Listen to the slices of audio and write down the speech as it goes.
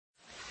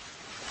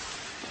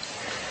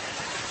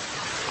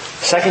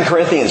2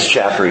 Corinthians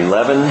chapter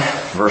 11,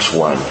 verse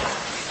 1.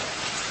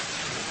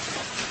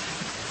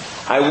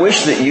 I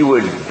wish that you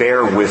would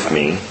bear with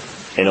me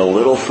in a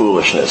little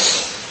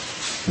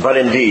foolishness, but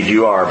indeed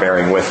you are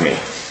bearing with me.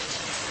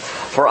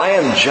 For I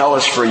am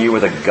jealous for you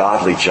with a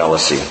godly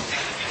jealousy.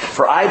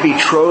 For I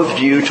betrothed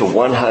you to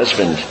one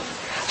husband,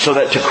 so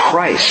that to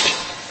Christ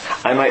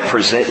I might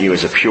present you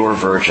as a pure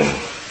virgin.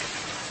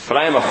 But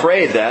I am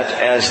afraid that,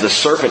 as the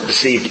serpent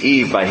deceived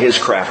Eve by his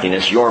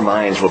craftiness, your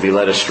minds will be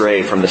led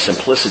astray from the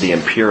simplicity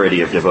and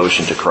purity of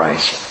devotion to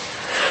Christ.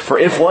 For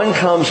if one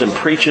comes and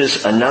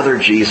preaches another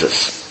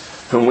Jesus,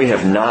 whom we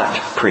have not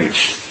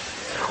preached,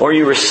 or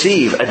you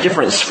receive a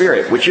different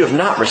spirit which you have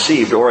not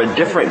received, or a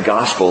different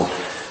gospel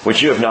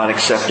which you have not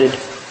accepted,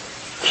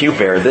 you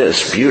bear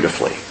this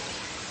beautifully.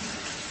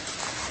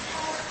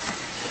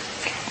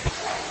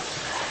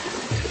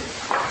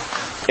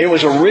 It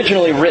was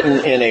originally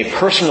written in a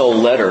personal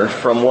letter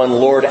from one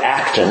Lord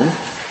Acton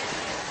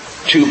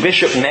to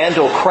Bishop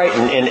Mandel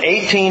Crichton in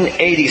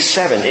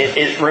 1887.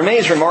 It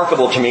remains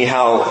remarkable to me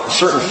how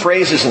certain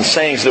phrases and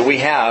sayings that we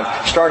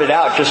have started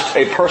out just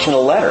a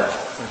personal letter.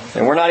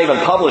 And we're not even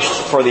published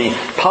for the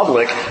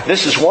public.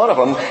 This is one of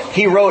them.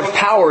 He wrote,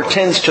 "Power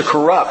tends to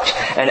corrupt,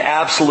 and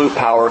absolute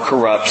power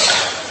corrupts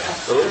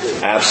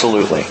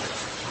absolutely."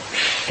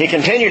 He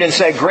continued and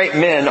said, "Great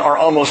men are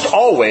almost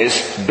always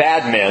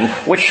bad men,"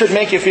 which should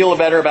make you feel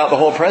better about the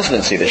whole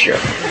presidency this year.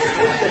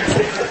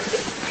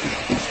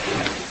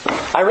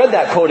 I read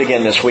that quote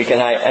again this week,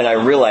 and I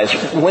realized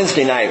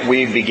Wednesday night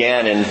we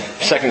began in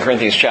 2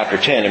 Corinthians chapter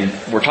 10, and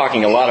we're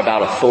talking a lot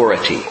about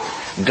authority,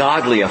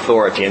 godly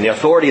authority, and the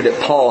authority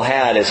that Paul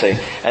had as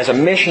a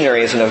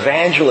missionary, as an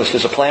evangelist,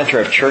 as a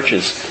planter of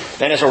churches,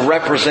 and as a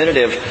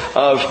representative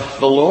of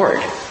the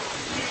Lord.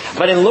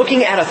 But in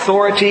looking at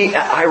authority,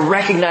 I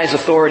recognize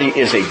authority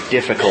is a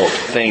difficult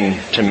thing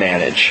to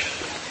manage.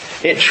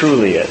 It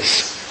truly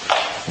is.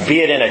 Be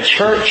it in a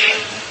church,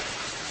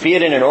 be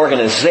it in an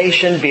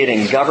organization, be it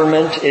in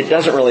government, it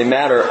doesn't really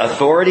matter.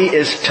 Authority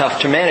is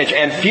tough to manage,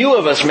 and few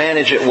of us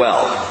manage it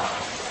well.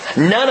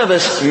 None of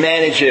us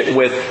manage it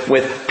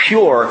with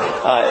pure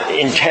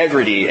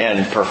integrity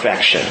and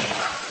perfection.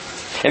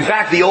 In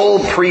fact, the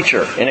old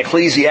preacher in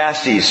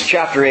Ecclesiastes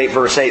chapter 8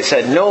 verse 8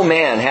 said, "No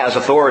man has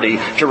authority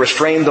to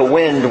restrain the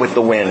wind with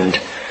the wind,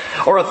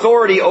 or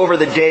authority over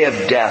the day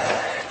of death.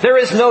 There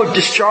is no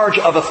discharge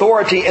of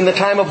authority in the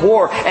time of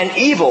war, and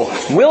evil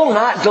will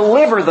not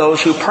deliver those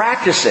who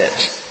practice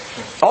it.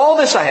 All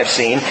this I have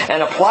seen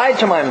and applied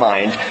to my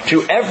mind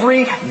to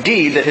every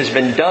deed that has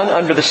been done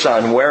under the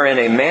sun, wherein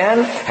a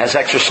man has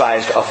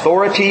exercised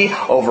authority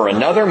over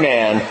another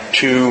man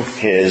to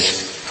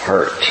his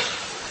hurt."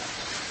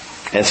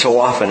 And so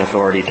often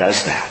authority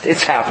does that.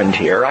 It's happened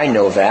here. I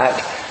know that.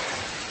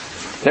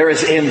 There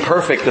is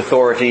imperfect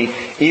authority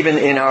even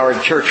in our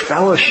church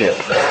fellowship.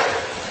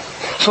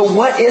 So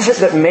what is it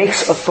that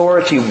makes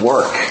authority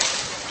work?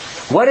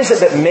 What is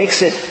it that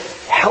makes it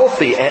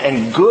healthy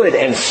and good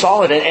and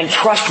solid and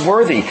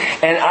trustworthy?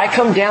 And I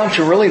come down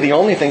to really the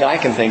only thing I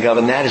can think of,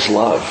 and that is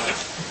love.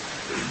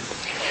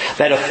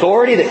 That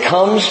authority that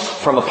comes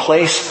from a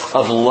place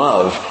of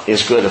love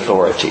is good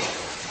authority.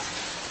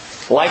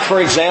 Like, for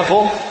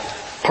example,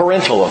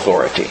 parental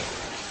authority.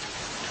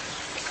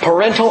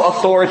 Parental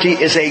authority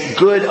is a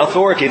good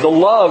authority. The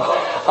love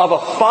of a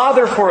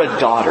father for a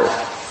daughter.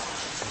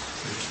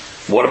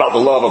 What about the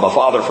love of a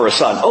father for a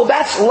son? Oh,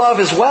 that's love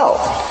as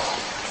well.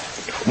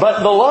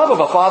 But the love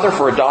of a father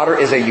for a daughter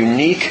is a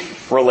unique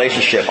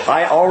relationship.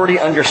 I already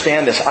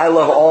understand this. I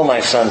love all my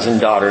sons and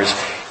daughters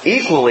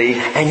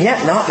equally, and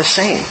yet not the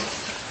same.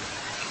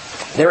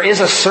 There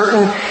is a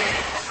certain,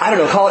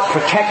 call it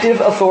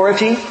protective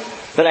authority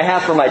that I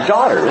have for my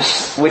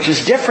daughters, which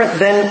is different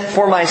than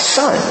for my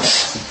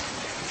sons.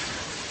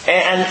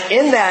 And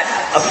in that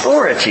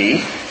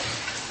authority,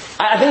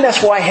 I think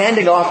that's why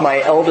handing off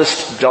my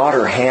eldest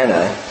daughter,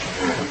 Hannah,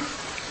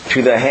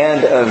 to the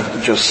hand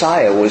of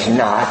Josiah was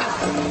not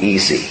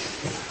easy.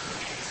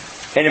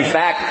 And in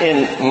fact,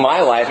 in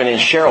my life and in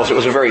Cheryl's, it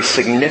was a very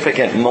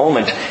significant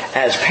moment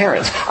as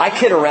parents. I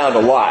kid around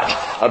a lot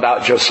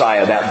about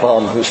Josiah, that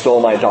bum who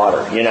stole my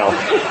daughter,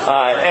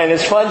 and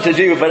it's fun to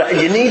do, but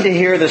you need to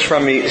hear this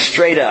from me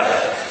straight up.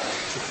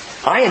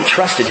 I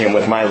entrusted him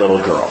with my little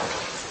girl.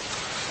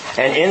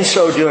 And in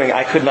so doing,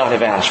 I could not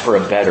have asked for a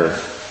better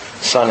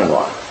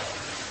son-in-law.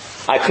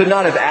 I could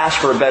not have asked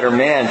for a better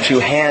man to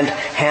hand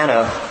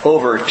Hannah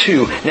over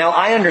to. Now,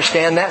 I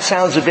understand that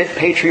sounds a bit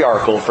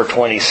patriarchal for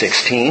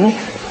 2016,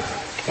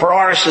 for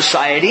our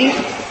society.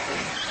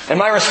 And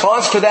my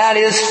response to that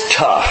is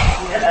tough.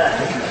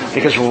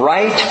 Because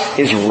right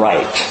is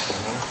right.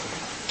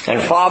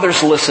 And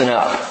fathers, listen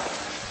up.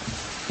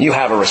 You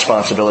have a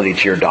responsibility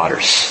to your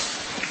daughters.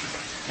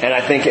 And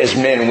I think as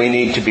men, we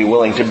need to be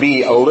willing to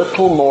be a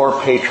little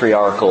more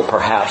patriarchal,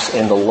 perhaps,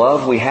 in the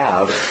love we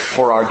have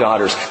for our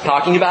daughters.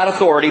 Talking about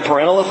authority,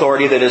 parental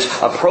authority that is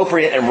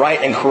appropriate and right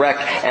and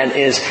correct and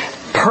is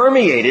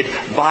permeated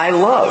by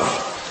love.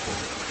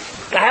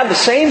 I have the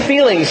same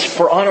feelings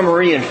for Anna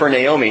Marie and for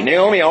Naomi.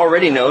 Naomi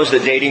already knows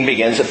that dating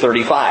begins at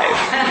 35.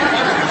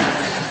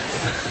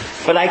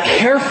 But I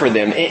care for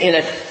them in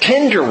a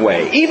tender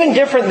way, even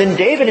different than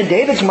David, and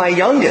David's my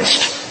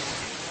youngest.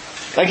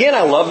 Again,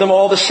 I love them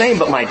all the same,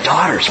 but my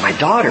daughters.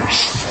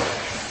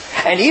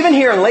 And even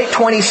here in late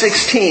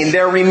 2016,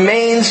 there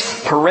remains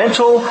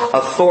parental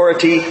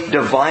authority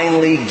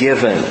divinely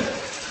given.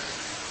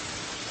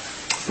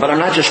 But I'm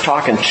not just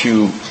talking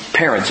to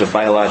parents of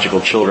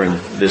biological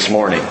children this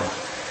morning.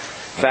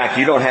 In fact,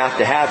 you don't have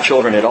to have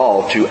children at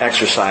all to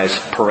exercise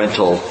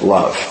parental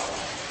love.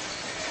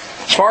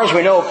 As far as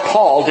we know,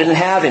 Paul didn't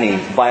have any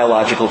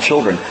biological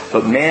children,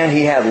 but man,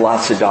 he had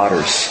lots of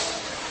daughters.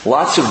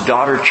 Lots of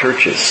daughter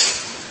churches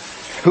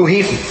who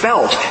he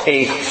felt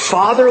a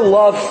father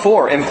love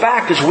for. In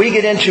fact, as we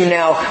get into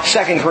now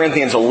 2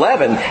 Corinthians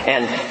 11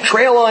 and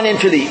trail on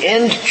into the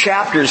end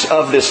chapters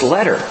of this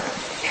letter,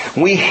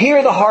 we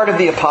hear the heart of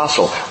the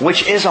apostle,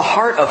 which is a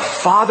heart of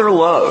father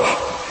love.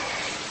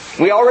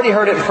 We already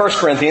heard it in 1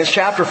 Corinthians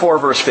chapter 4,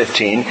 verse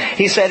 15.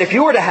 He said, if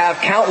you were to have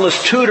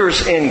countless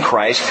tutors in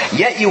Christ,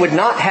 yet you would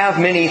not have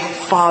many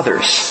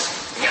fathers.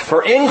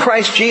 For in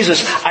Christ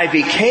Jesus, I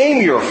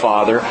became your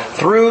father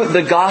through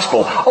the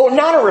gospel. Oh,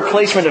 not a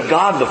replacement of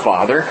God the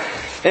Father.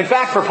 In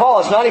fact, for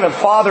Paul, it's not even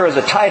father as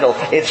a title.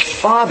 It's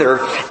father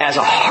as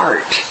a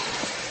heart.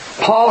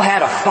 Paul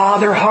had a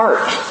father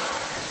heart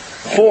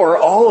for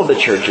all of the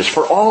churches,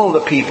 for all of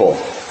the people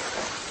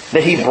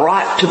that he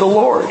brought to the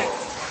Lord.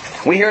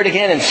 We hear it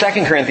again in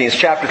 2 Corinthians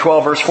chapter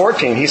 12, verse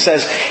 14. He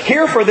says,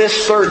 here for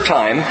this third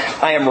time,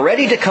 I am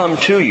ready to come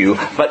to you,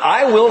 but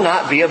I will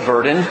not be a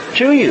burden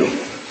to you.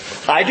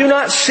 I do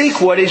not seek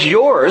what is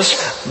yours,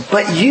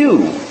 but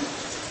you.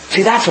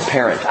 See, that's a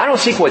parent. I don't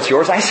seek what's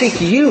yours. I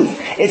seek you.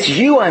 It's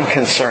you I'm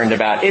concerned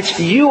about. It's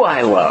you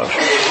I love.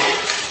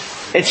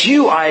 It's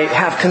you I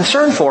have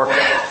concern for.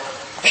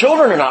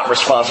 Children are not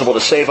responsible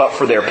to save up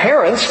for their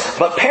parents,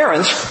 but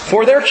parents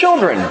for their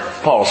children,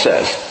 Paul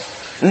says.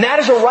 And that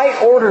is a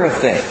right order of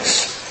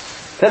things.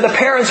 That the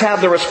parents have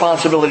the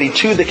responsibility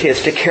to the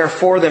kids to care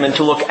for them and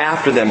to look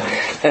after them.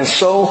 And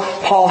so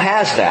Paul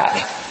has that.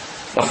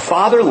 A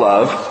father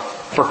love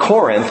for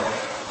Corinth,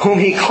 whom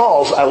he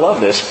calls, I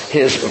love this,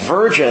 his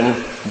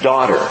virgin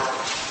daughter.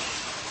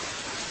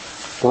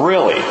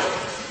 Really?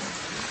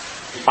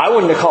 I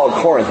wouldn't have called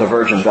Corinth a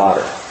virgin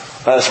daughter.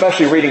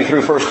 Especially reading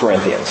through 1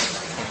 Corinthians.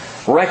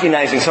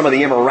 Recognizing some of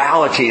the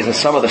immoralities and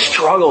some of the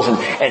struggles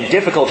and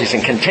difficulties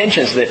and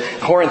contentions that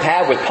Corinth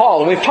had with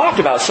Paul. And we've talked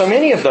about so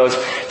many of those.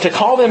 To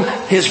call them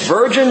his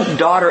virgin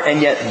daughter,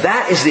 and yet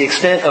that is the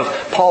extent of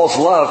Paul's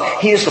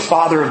love. He is the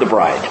father of the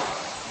bride.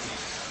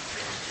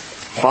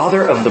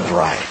 Father of the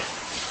bride.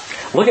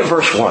 Look at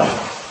verse 1.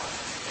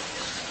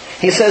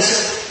 He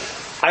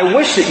says, I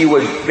wish that you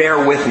would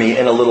bear with me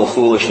in a little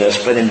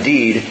foolishness, but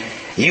indeed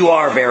you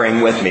are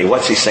bearing with me.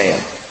 What's he saying?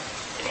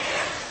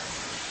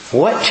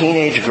 What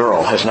teenage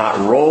girl has not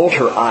rolled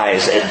her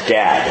eyes at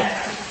Dad?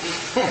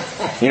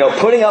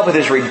 Putting up with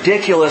his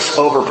ridiculous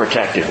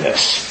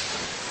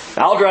overprotectiveness.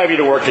 I'll drive you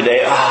to work today.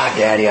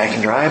 Daddy, I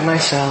can drive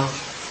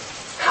myself.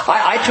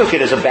 I took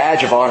it as a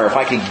badge of honor if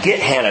I could get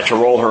Hannah to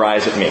roll her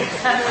eyes at me.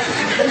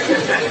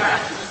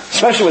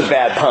 Especially with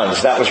bad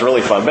puns. That was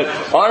really fun. But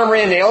Anna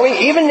Marie and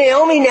Naomi, even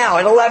Naomi now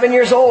at 11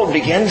 years old,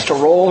 begins to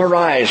roll her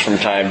eyes from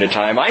time to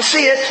time. I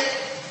see it.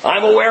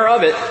 I'm aware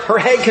of it. Her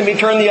head can be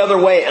turned the other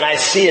way, and I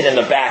see it in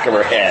the back of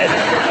her head.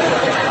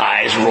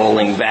 Eyes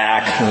rolling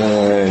back.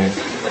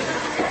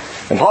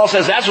 And Paul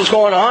says, that's what's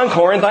going on,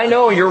 Corinth. I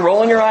know you're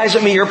rolling your eyes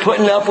at me. You're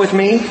putting up with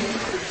me.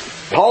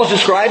 Paul's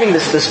describing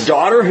this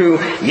daughter who,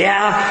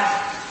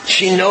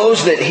 she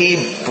knows that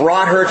he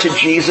brought her to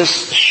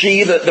Jesus.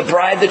 She, the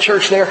bride, the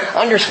church there,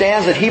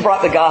 understands that he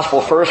brought the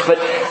gospel first, but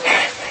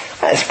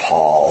that's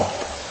Paul.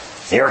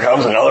 Here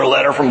comes another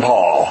letter from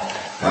Paul.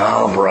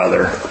 Oh,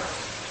 brother.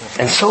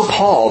 And so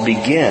Paul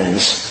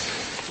begins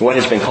what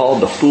has been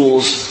called the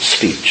fool's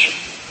speech.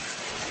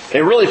 It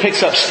really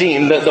picks up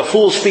steam. The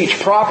fool's speech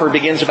proper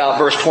begins about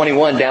verse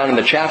 21 down in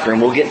the chapter, and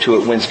we'll get to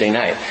it Wednesday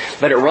night.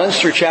 But it runs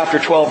through chapter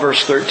 12,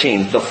 verse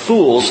 13, the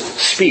fool's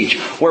speech,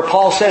 where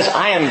Paul says,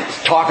 I am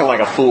talking like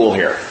a fool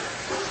here.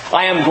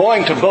 I am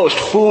going to boast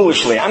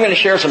foolishly. I'm going to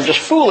share some just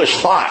foolish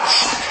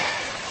thoughts.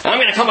 And I'm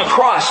going to come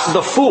across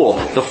the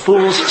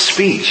fool's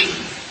speech.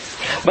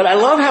 But I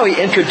love how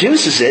he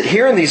introduces it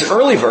here in these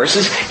early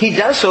verses. He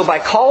does so by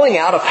calling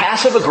out a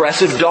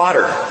passive-aggressive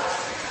daughter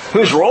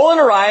who's rolling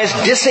her eyes,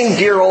 dissing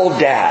dear old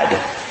Dad.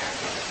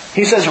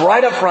 He says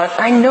right up front,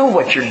 I know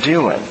what you're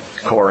doing,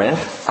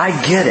 Corinth. I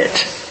get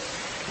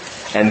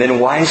it. And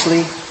then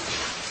wisely,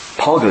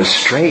 Paul goes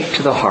straight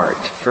to the heart.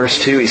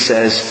 Verse 2, he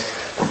says,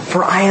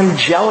 for I am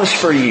jealous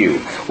for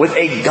you with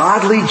a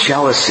godly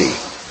jealousy.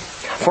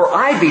 For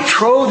I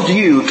betrothed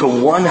you to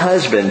one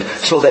husband,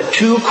 so that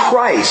to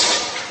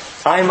Christ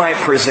I might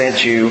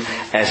present you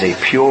as a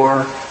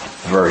pure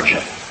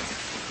virgin.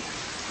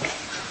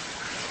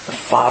 The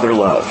father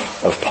love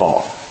of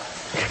Paul.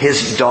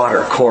 His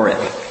daughter,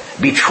 Corinth,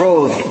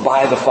 betrothed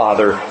by the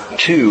Father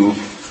to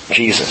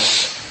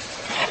Jesus.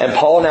 And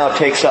Paul now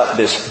takes up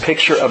this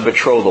picture of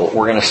betrothal.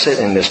 We're going to sit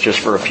in this just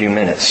for a few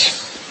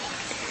minutes.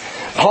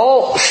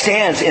 Paul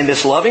stands in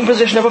this loving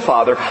position of a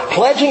father,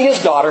 pledging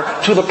his daughter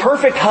to the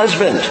perfect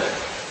husband.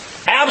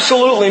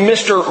 Absolutely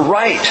Mr.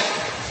 Right.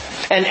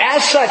 And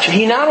as such,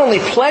 he not only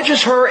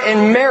pledges her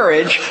in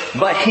marriage,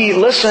 but he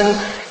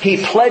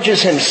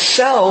pledges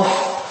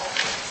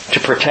himself to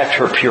protect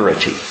her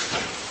purity.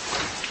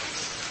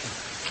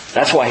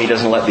 That's why he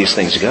doesn't let these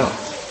things go.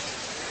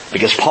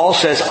 Because Paul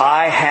says,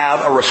 I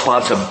have a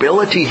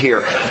responsibility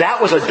here.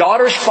 That was a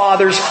daughter's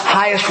father's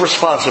highest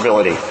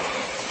responsibility,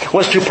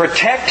 was to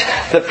protect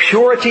the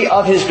purity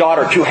of his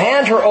daughter, to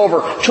hand her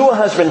over to a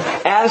husband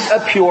as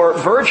a pure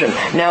virgin.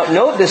 Now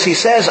note this, he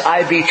says,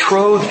 I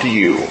betrothed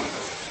you.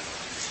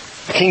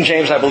 King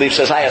James, I believe,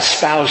 says, I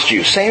espoused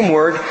you. Same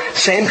word,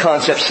 same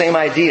concept, same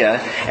idea,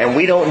 and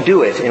we don't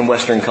do it in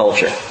Western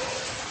culture.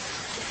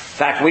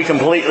 In fact, we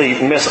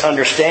completely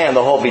misunderstand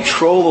the whole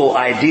betrothal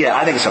idea.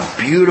 I think it's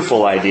a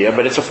beautiful idea,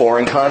 but it's a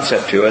foreign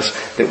concept to us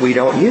that we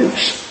don't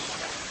use.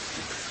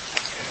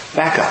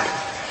 Back up.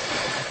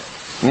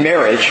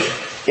 Marriage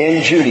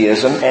in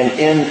Judaism and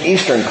in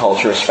Eastern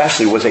culture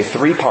especially was a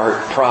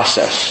three-part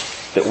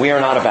process that we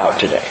are not about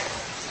today.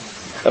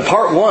 And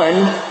part one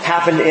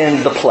happened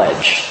in the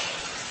pledge.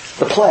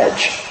 The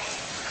pledge.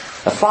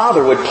 A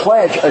father would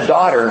pledge a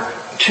daughter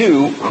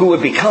to who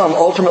would become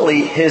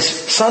ultimately his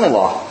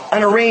son-in-law.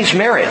 An arranged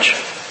marriage.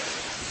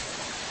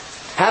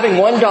 Having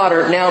one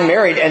daughter now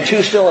married and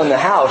two still in the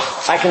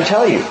house, I can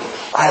tell you,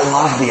 I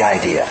love the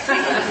idea.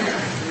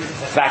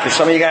 In fact, if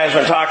some of you guys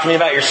want to talk to me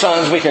about your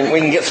sons, we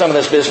can get some of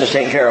this business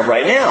taken care of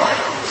right now.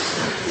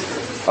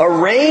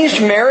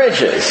 Arranged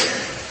marriages.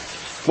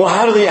 Well,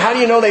 how do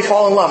you know they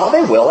fall in love? Oh,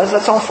 they will.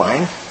 That's all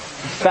fine.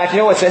 In fact, you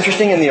know what's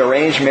interesting in the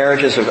arranged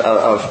marriages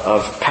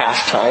of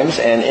past times,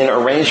 and in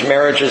arranged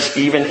marriages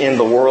even in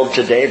the world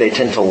today, they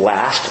tend to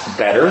last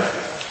better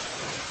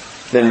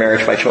than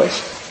marriage by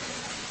choice?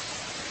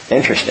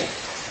 Interesting.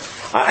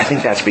 I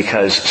think that's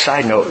because,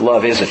 side note,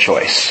 love is a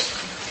choice.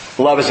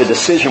 Love is a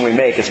decision we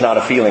make. It's not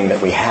a feeling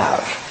that we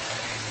have.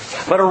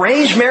 But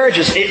arranged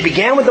marriages, it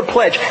began with the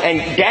pledge.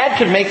 And dad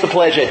could make the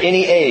pledge at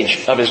any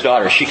age of his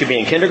daughter. She could be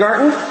in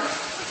kindergarten,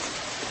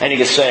 and he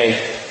could say,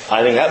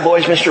 I think that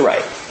boy's Mr.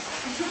 Right.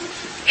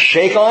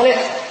 Shake on it,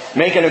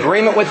 make an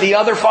agreement with the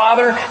other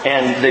father,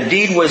 and the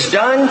deed was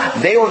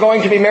done. They were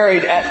going to be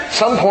married at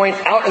some point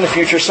out in the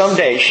future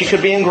someday. She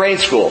could be in grade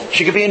school.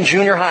 She could be in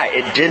junior high.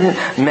 It didn't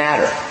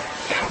matter.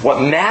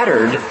 What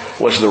mattered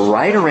was the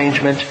right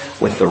arrangement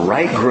with the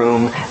right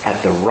groom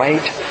at the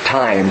right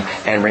time.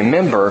 And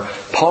remember,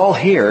 Paul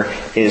here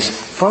is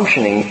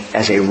functioning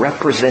as a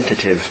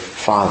representative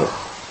father.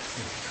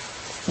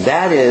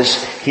 That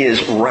is, he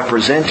is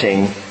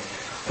representing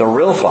the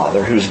real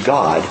Father, who's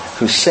God,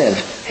 who sent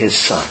His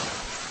Son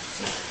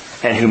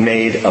and who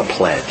made a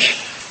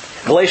pledge.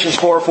 Galatians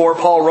 4:4,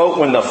 Paul wrote,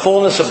 when the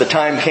fullness of the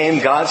time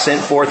came, God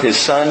sent forth His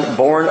Son,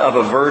 born of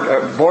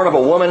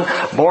a woman,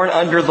 born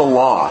under the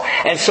law.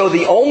 And so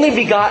the only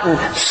begotten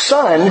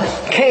Son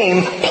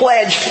came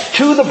pledged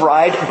to the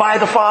bride by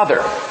the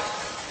Father.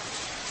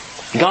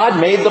 God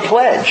made the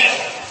pledge.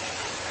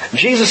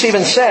 Jesus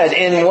even said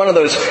in one of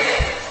those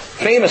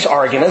famous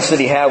arguments that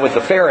he had with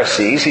the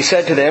Pharisees, he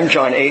said to them,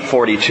 John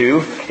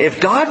 8:42, if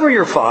God were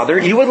your Father,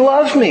 you would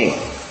love me.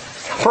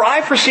 For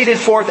I proceeded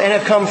forth and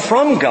have come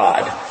from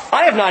God.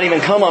 I have not even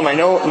come on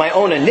my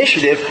own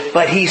initiative,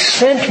 but He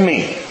sent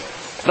me.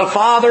 The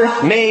Father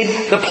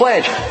made the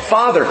pledge.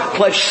 Father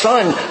pledged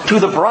Son to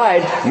the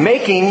bride,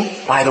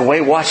 making, by the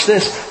way, watch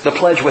this, the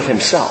pledge with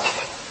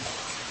Himself.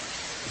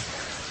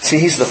 See,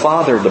 He's the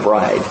Father of the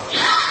bride.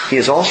 He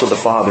is also the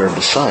Father of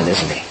the Son,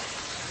 isn't He?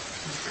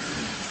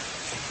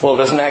 Well,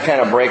 doesn't that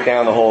kind of break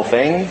down the whole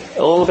thing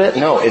a little bit?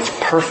 No, it's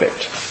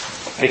perfect.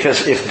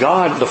 Because if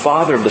God, the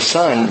Father of the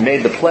Son,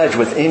 made the pledge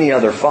with any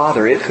other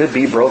father, it could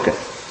be broken.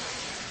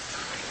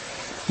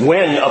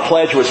 When a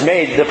pledge was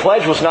made, the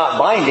pledge was not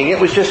binding. It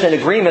was just an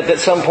agreement that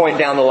some point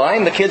down the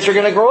line, the kids are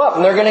going to grow up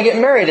and they're going to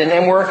get married,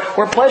 and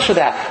we're pledged to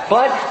that.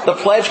 But the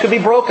pledge could be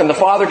broken. The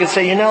father could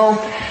say,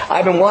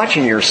 I've been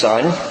watching your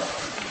son,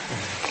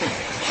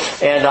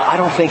 and I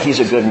don't think he's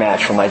a good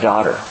match for my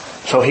daughter.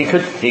 So he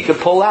could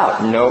pull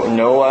out. No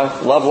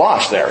love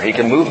lost there. He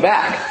can move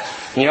back.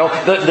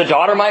 The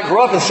daughter might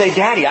grow up and say,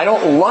 Daddy, I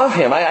don't love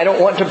him. I don't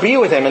want to be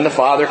with him. And the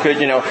father could,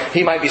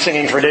 he might be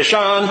singing tradition,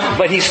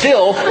 but he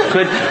still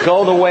could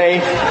go the way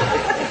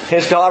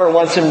his daughter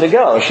wants him to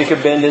go. She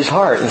could bend his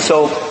heart. And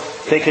so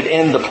they could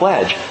end the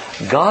pledge.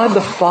 God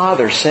the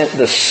Father sent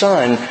the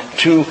Son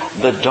to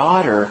the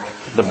daughter,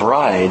 the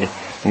bride,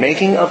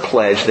 making a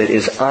pledge that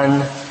is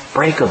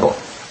unbreakable.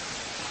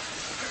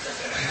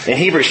 In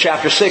Hebrews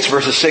chapter 6,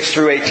 verses 6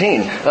 through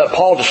 18,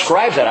 Paul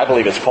describes that. I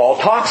believe it's Paul.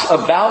 Talks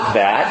about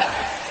that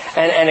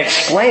and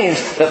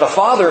explains that the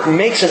Father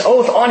makes an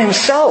oath on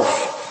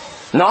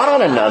Himself, not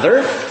on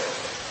another.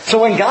 So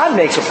when God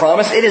makes a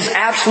promise, it is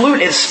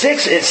absolute. It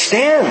sticks. It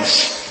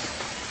stands.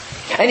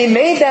 And He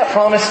made that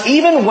promise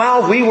even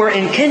while we were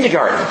in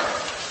kindergarten.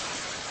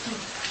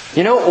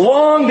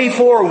 Long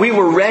before we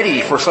were ready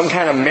for some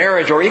kind of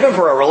marriage or even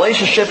for a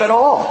relationship at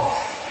all.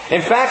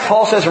 In fact,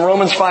 Paul says in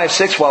Romans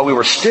 5:6, while we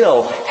were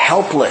still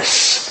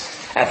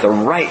helpless, At the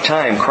right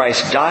time,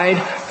 Christ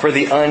died for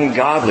the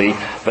ungodly.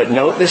 But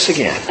note this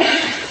again.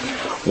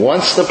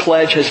 Once the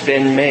pledge has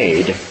been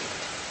made,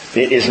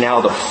 it is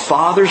now the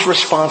father's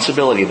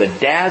responsibility, the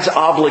dad's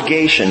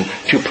obligation,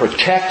 to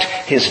protect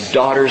his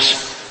daughter's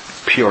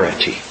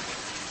purity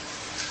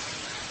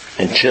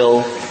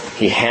until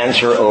he hands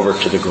her over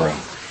to the groom.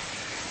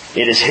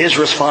 It is his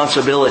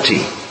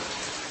responsibility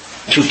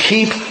to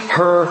keep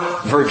her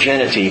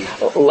virginity.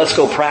 Let's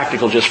go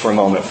practical just for a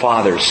moment.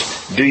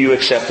 Fathers, do you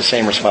accept the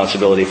same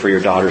responsibility for your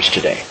daughters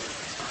today?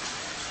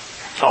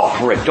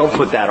 Oh, Rick, don't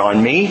put that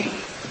on me.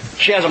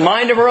 She has a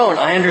mind of her own.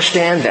 I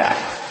understand that.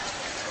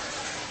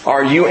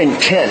 Are you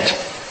intent,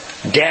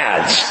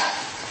 dads,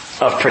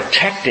 of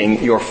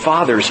protecting your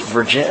father's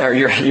virginity,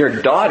 or your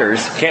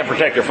daughters? Can't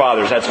protect your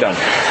fathers, that's done.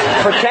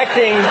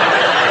 Protecting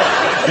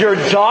your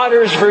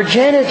daughter's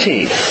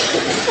virginity.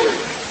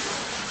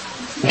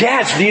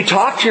 Dads, do you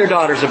talk to your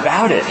daughters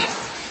about it?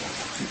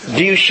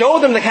 Do you show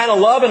them the kind of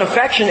love and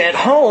affection at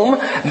home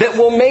that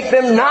will make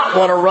them not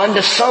want to run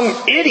to some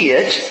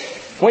idiot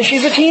when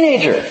she's a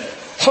teenager?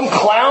 Some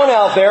clown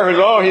out there who's,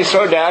 oh, he's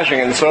so dashing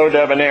and so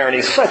debonair and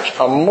he's such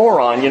a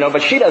moron,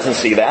 but she doesn't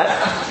see that.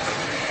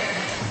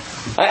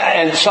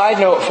 And side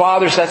note,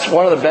 fathers, that's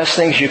one of the best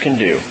things you can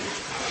do.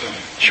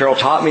 Cheryl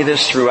taught me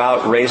this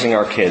throughout raising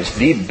our kids.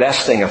 The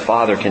best thing a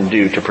father can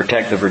do to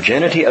protect the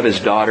virginity of his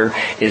daughter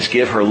is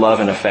give her love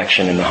and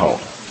affection in the home.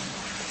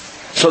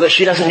 So that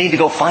she doesn't need to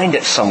go find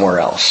it somewhere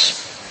else.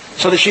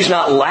 So that she's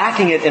not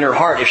lacking it in her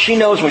heart. If she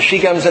knows when she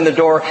comes in the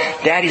door,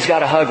 Daddy's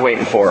got a hug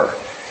waiting for her.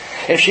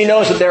 If she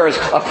knows that there is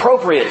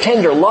appropriate,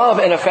 tender love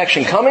and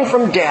affection coming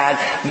from Dad,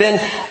 then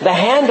the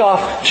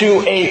handoff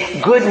to a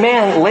good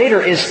man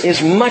later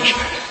is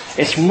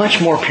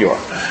much more pure.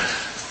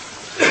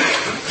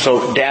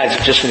 So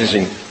dads, just as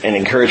an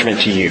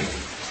encouragement to you,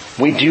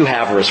 we do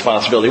have a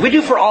responsibility. We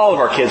do for all of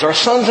our kids, our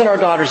sons and our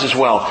daughters as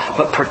well.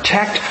 But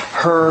protect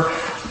her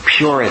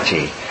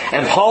purity.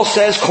 And Paul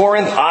says,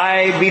 Corinth,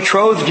 I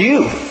betrothed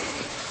you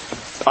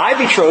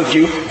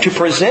to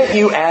present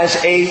you as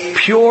a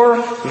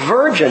pure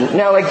virgin.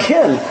 Now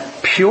again,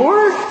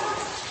 pure?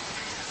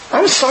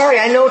 I'm sorry,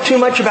 I know too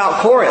much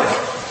about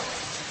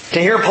Corinth to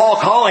hear Paul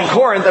calling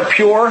Corinth a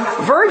pure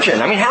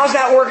virgin. I mean, how's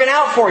that working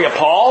out for you,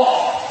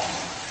 Paul?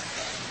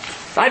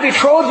 I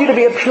betrothed you to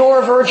be a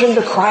pure virgin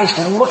to Christ,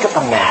 and look at the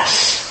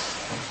mess.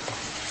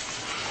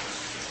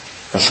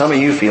 And some of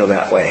you feel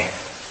that way.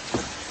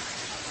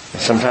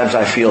 And sometimes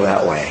I feel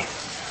that way.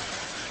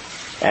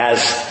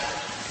 As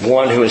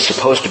one who is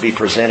supposed to be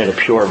presented a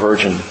pure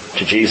virgin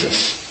to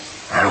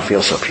Jesus, I don't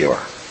feel so pure.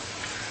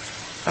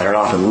 I don't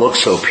often look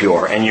so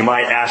pure. And you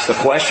might ask the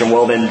question,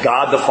 well then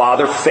God the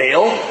Father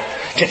fail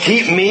to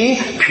keep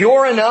me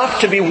pure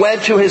enough to be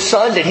wed to His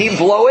Son? Did He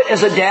blow it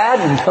as a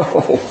dad?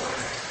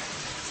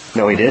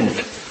 No, He didn't.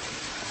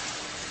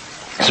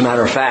 As a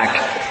matter of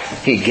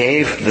fact, He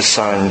gave the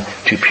Son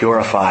to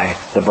purify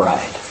the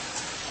bride.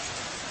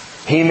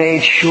 He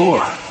made sure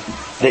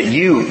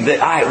that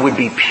I would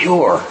be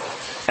pure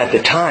at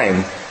the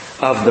time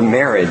of the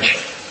marriage.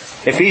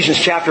 Ephesians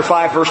chapter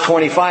 5 verse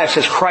 25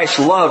 says, Christ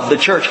loved the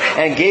church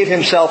and gave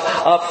Himself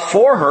up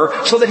for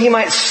her so that He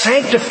might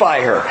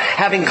sanctify her,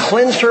 having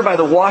cleansed her by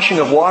the washing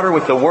of water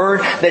with the word,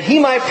 that He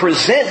might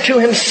present to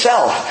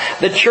Himself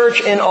the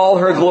church in all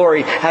her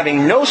glory,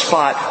 having no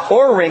spot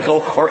or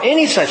wrinkle or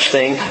any such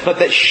thing, but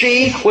that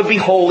she would be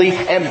holy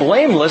and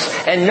blameless.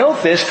 And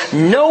note this,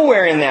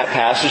 nowhere in that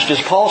passage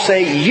does Paul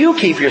say, you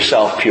keep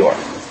yourself pure.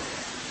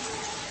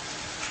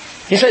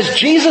 He says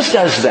Jesus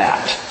does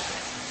that.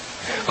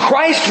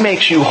 Christ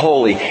makes you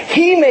holy.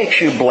 He makes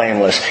you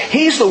blameless.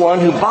 He's the one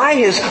who by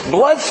His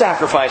blood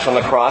sacrifice on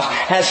the cross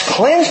has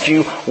cleansed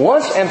you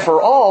once and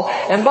for all.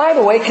 And by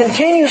the way,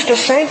 continues to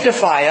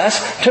sanctify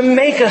us to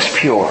make us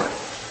pure.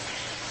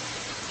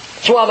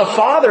 So while the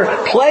Father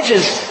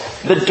pledges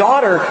the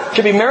daughter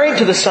to be married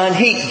to the Son,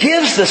 He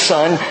gives the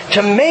Son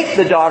to make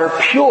the daughter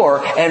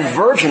pure and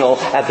virginal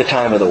at the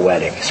time of the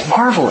wedding. It's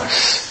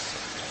marvelous.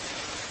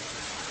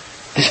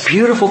 This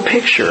beautiful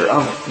picture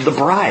of the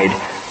bride.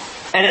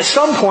 And at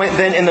some point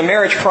then in the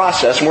marriage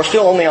process, and we're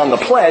still only on the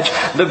pledge,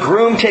 the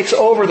groom takes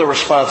over the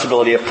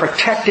responsibility of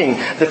protecting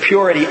the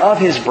purity of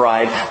his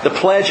bride. The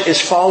pledge is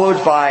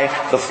followed by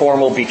the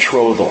formal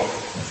betrothal.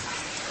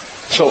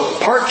 So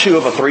part 2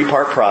 of a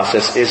 3-part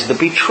process is the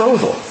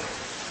betrothal.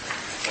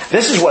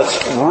 This is what's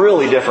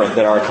really different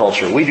than our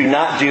culture. We do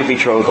not do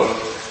betrothal.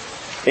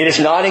 It is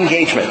not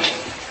engagement.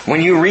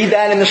 When you read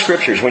that in the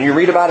Scriptures, when you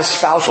read about a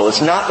spousal,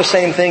 it's not the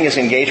same thing as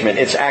engagement.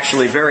 It's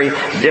actually very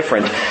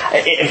different.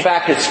 In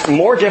fact, it's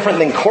more different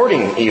than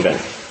courting even.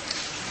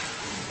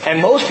 And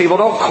most people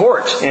don't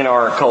court in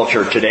our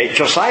culture today.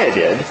 Josiah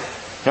did.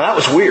 Now that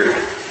was weird.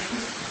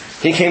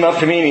 He came up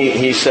to me and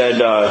he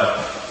said,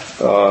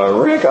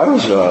 Rick, I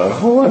was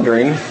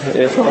wondering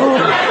if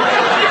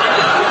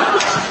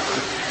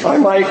I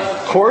might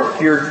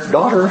court your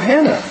daughter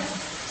Hannah.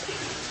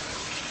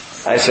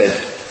 I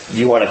said,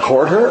 you want to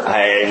court her?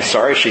 I'm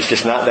sorry, she's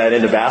just not that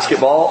into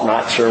basketball.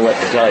 Not sure what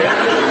to tell you.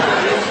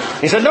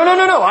 He said, no,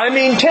 I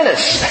mean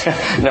tennis.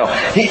 No,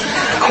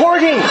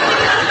 courting.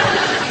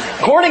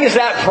 Courting is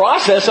that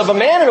process of a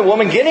man and a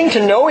woman getting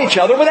to know each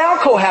other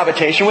without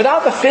cohabitation,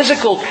 without the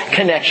physical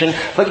connection,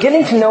 but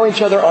getting to know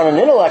each other on an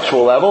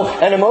intellectual level,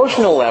 an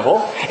emotional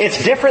level.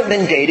 It's different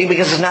than dating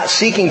because it's not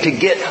seeking to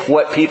get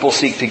what people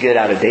seek to get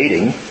out of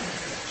dating.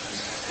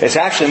 It's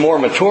actually more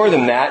mature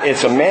than that.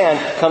 It's a man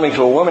coming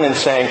to a woman and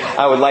saying,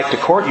 I would like to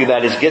court you,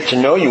 that is, get to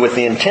know you with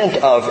the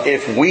intent of,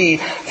 if we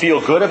feel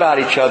good about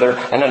each other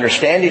and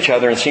understand each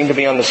other and seem to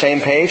be on the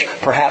same page,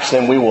 perhaps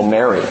then we will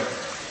marry.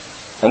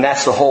 And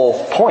that's the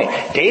whole point.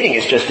 Dating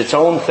is just its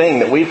own thing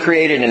that we've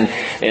created in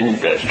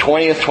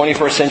 20th,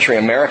 21st century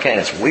America, and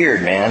it's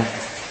weird, man.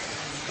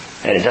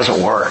 And it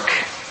doesn't work.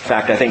 In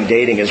fact, I think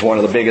dating is one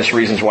of the biggest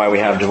reasons why we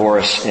have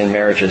divorce in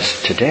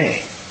marriages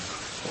today.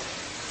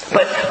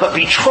 But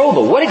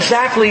betrothal, what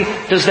exactly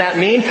does that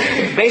mean?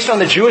 Based on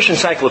the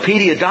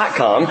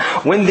JewishEncyclopedia.com,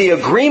 when the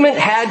agreement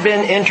had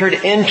been entered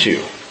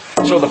into,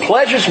 so the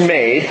pledge is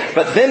made,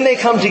 but then they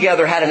come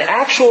together, had an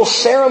actual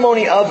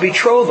ceremony of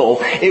betrothal,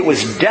 it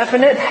was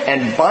definite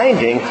and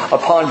binding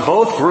upon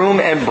both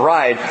groom and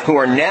bride, who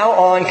are now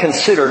on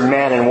considered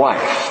man and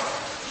wife.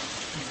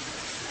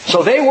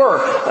 So they were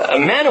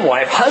man and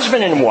wife,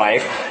 husband and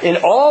wife, in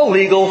all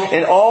legal,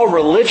 in all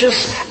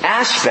religious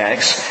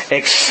aspects,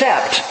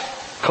 except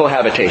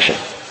cohabitation.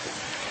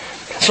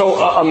 So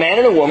a man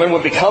and a woman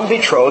would become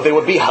betrothed, they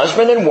would be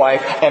husband and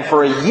wife, and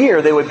for a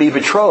year they would be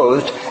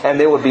betrothed, and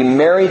they would be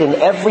married in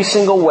every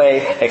single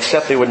way,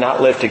 except they would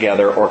not live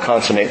together or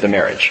consummate the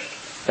marriage.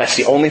 That's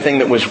the only thing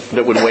that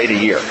would wait a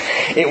year.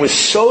 It was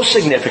so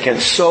significant,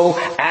 so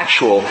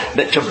actual,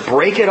 that to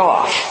break it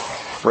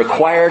off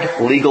required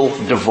legal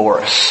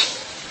divorce.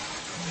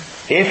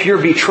 If you're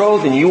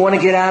betrothed and you want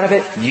to get out of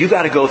it, you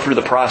got to go through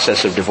the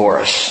process of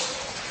divorce.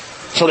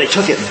 So they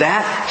took it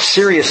that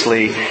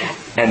seriously,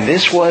 and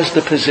this was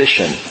the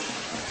position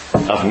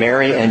of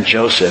Mary and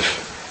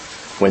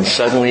Joseph when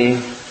suddenly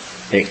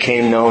it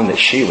came known that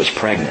she was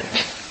pregnant.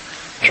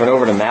 Turn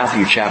over to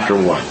Matthew chapter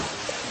 1.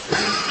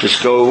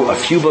 Just go a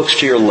few books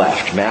to your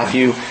left.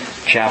 Matthew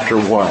chapter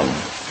 1,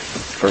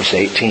 verse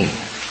 18.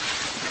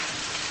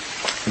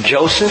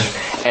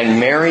 Joseph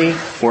and Mary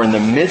were in the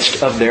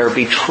midst of their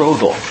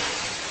betrothal.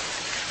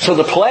 So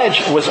the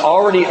pledge was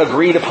already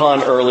agreed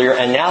upon earlier,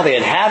 and now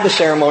they had the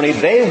ceremony.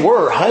 They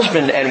were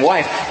husband and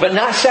wife, but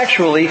not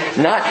sexually,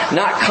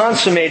 not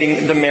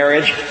consummating the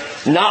marriage,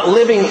 not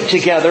living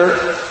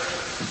together,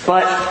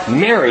 but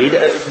married,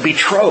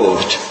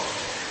 betrothed.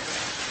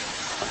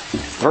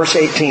 Verse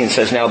 18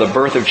 says, now the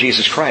birth of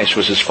Jesus Christ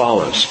was as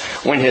follows.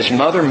 When his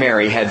mother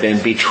Mary had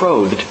been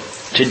betrothed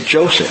to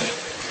Joseph,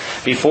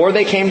 before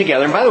they came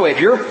together, and by the way, if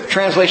your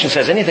translation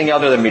says anything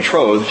other than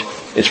betrothed,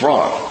 it's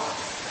wrong.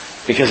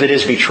 Because it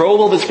is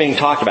betrothal that's being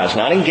talked about. It's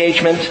not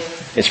engagement,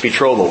 it's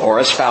betrothal, or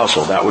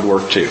espousal. That would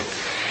work too.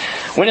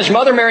 When his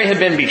mother Mary had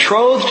been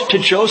betrothed to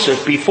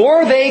Joseph,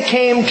 before they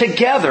came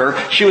together,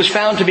 she was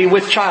found to be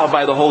with child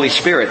by the Holy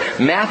Spirit.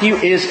 Matthew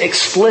is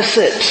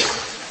explicit.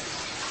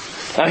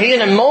 Now he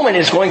in a moment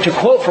is going to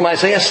quote from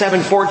Isaiah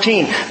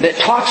 7:14 that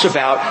talks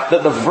about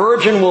that the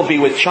virgin will be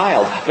with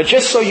child. But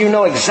just so you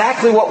know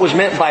exactly what was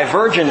meant by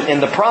virgin in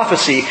the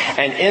prophecy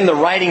and in the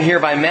writing here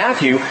by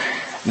Matthew,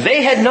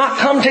 they had not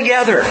come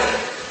together.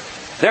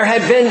 There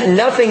had been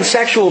nothing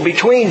sexual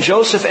between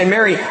Joseph and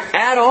Mary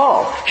at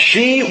all.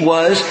 She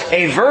was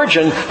a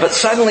virgin, but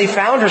suddenly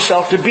found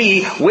herself to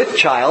be with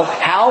child.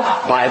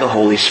 How? By the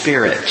Holy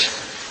Spirit.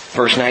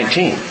 Verse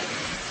 19.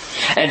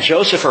 And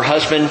Joseph, her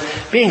husband,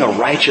 being a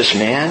righteous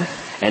man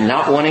and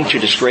not wanting to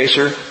disgrace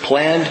her,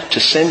 planned to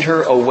send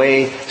her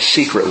away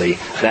secretly.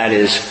 That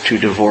is, to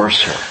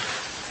divorce her.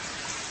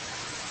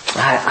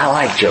 I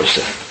like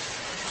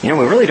Joseph. You know,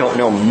 we really don't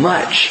know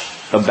much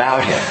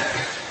about him.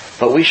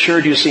 But we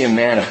sure do see a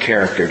man of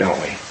character, don't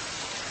we?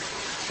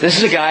 This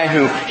is a guy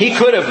who, he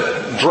could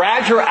have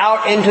dragged her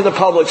out into the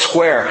public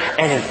square.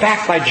 And in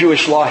fact, by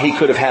Jewish law, he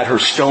could have had her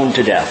stoned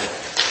to death.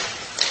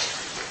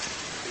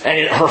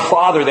 And her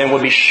father then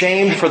would be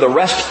shamed for the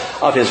rest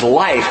of his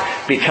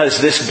life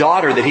because this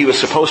daughter that he was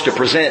supposed to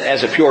present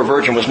as a pure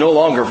virgin was no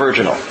longer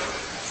virginal.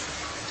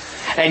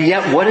 And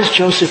yet, what does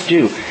Joseph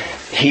do?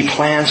 He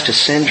plans to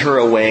send her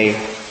away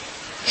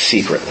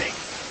secretly.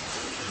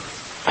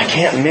 I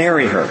can't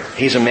marry her.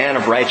 He's a man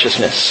of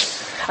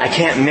righteousness. I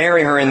can't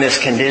marry her in this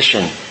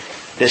condition.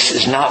 This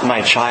is not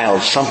my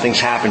child. Something's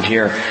happened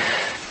here.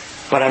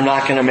 But I'm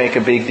not going to make a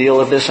big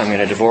deal of this. I'm going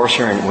to divorce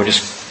her and we'll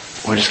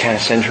just kind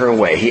of send her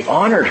away. He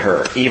honored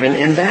her even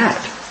in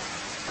that.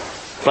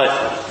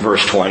 But,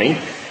 verse 20,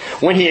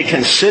 when he had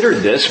considered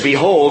this,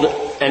 behold,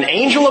 an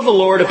angel of the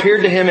Lord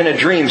appeared to him in a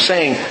dream,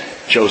 saying,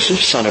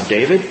 Joseph, son of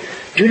David,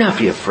 do not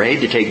be afraid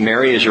to take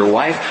Mary as your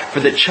wife, for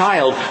the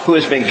child who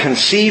has been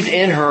conceived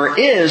in her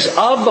is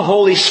of the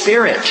Holy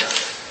Spirit.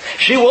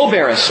 She will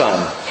bear a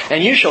son,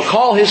 and you shall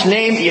call his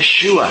name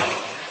Yeshua,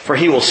 for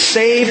he will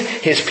save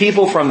his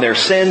people from their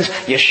sins.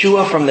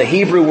 Yeshua from the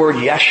Hebrew word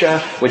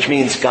Yesha, which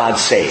means God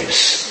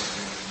saves.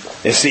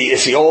 It's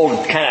the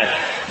old kind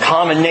of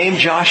Common name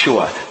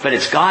Joshua, but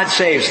it's God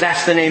saves.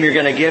 That's the name you're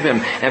going to give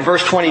him. And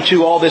verse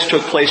 22, all this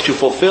took place to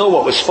fulfill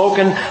what was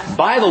spoken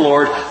by the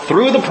Lord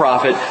through the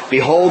prophet.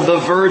 Behold, the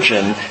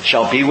virgin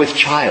shall be with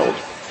child,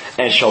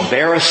 and shall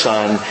bear a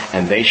son,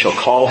 and they shall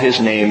call his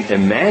name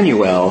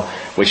Emmanuel,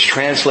 which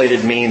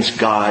translated means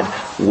God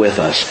with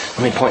us.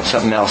 Let me point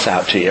something else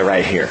out to you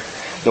right here.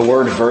 The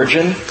word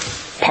virgin,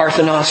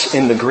 Parthenos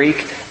in the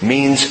Greek,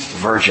 means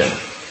virgin.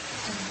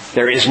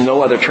 There is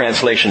no other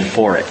translation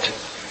for it.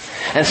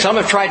 And some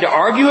have tried to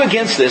argue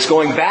against this,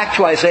 going back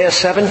to Isaiah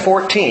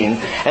 7:14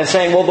 and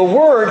saying, well, the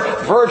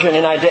word virgin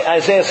in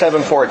Isaiah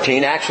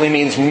 7:14 actually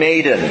means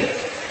maiden.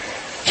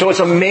 So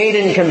it's a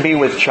maiden can be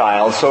with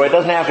child, so it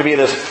doesn't have to be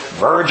this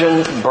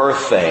virgin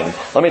birth thing.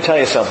 Let me tell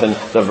you something.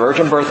 The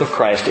virgin birth of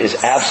Christ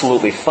is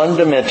absolutely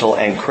fundamental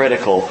and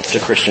critical to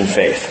Christian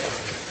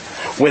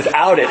faith.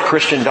 Without it,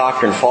 Christian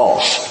doctrine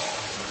falls.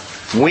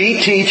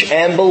 We teach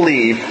and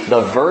believe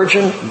the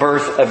virgin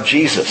birth of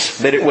Jesus,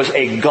 that it was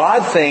a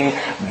God thing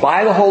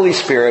by the Holy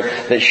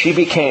Spirit that she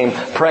became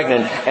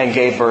pregnant and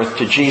gave birth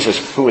to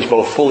Jesus, who was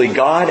both fully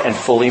God and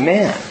fully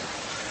man.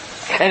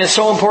 And it's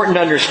so important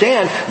to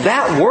understand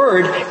that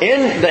word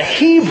in the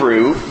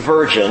Hebrew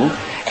virgin,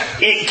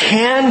 it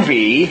can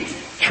be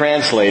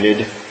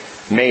translated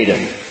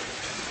maiden.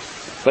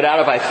 But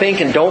out of, I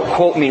think, and don't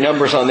quote me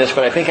numbers on this,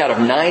 but I think out of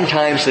 9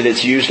 times that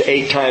it's used,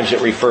 8 times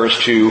it refers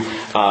to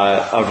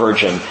a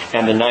virgin.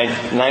 And the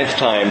ninth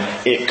time,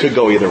 it could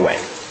go either way.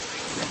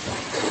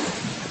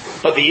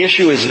 But the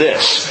issue is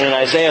this. In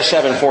Isaiah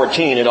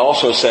 7:14, it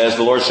also says,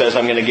 the Lord says,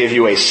 I'm going to give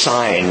you a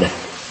sign.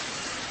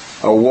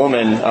 A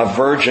woman, a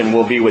virgin,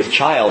 will be with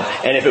child.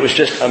 And if it was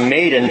just a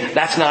maiden,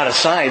 that's not a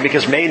sign,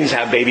 because maidens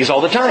have babies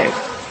all the time.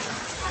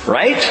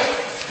 Right?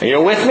 Are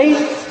you with me?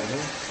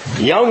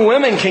 Young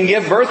women can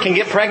give birth, can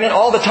get pregnant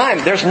all the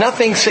time. There's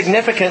nothing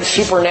significant,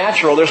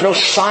 supernatural. There's no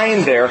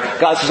sign there.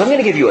 God says, I'm going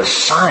to give you a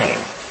sign.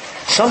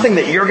 Something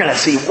that you're going to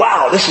see,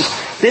 wow,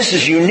 this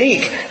is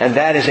unique. And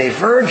that is a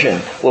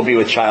virgin will be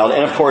with child.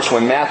 And of course,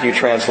 when Matthew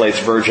translates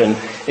virgin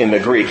in the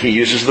Greek, he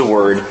uses the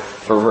word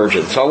for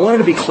virgin. So I wanted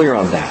to be clear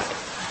on that.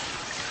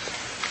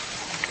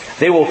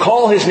 They will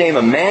call his name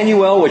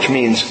Emmanuel, which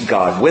means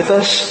God with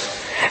us.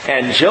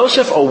 And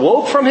Joseph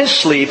awoke from his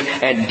sleep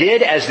and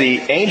did as the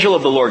angel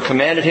of the Lord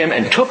commanded him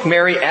and took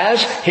Mary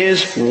as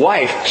his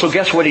wife. So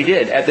guess what he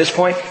did? At this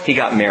point, he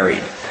got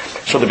married.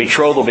 So the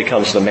betrothal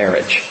becomes the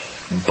marriage.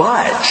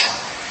 But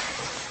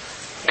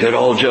good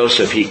old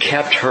Joseph, he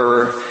kept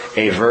her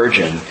a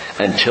virgin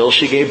until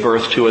she gave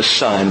birth to a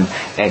son,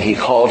 and he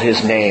called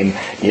his name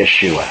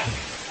Yeshua.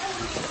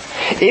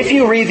 If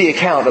you read the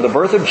account of the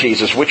birth of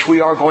Jesus, which we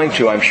are going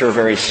to, I'm sure,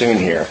 very soon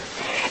here,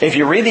 if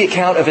you read the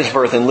account of his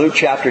birth in Luke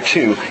chapter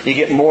 2, you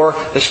get more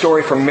the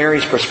story from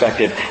Mary's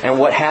perspective and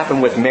what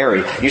happened with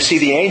Mary. You see,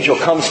 the angel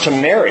comes to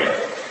Mary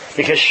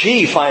because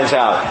she finds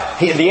out.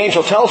 The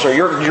angel tells her,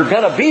 you're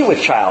going to be with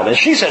child. And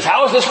she says,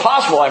 how is this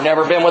possible? I've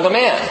never been with a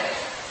man.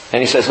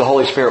 And he says, the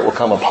Holy Spirit will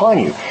come upon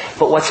you.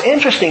 But what's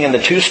interesting in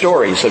the 2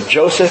 stories of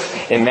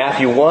Joseph in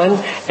Matthew 1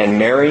 and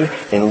Mary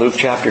in Luke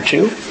chapter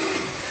 2,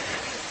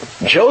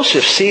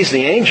 Joseph sees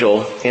the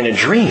angel in a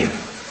dream.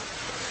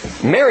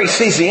 Mary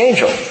sees the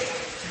angel.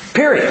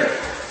 Period.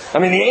 I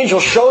mean, the angel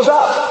shows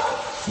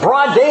up,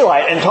 broad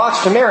daylight, and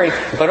talks to Mary,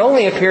 but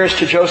only appears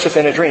to Joseph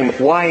in a dream.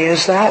 Why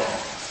is that?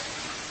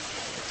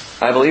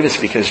 I believe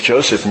it's because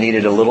Joseph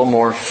needed a little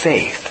more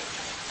faith.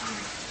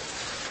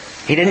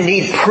 He didn't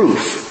need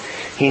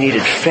proof. He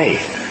needed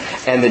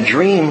faith. And the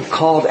dream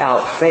called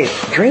out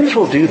faith. Dreams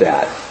will do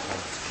that.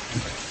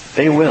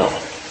 They will.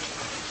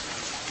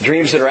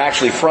 Dreams that are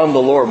actually from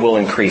the Lord will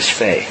increase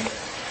faith.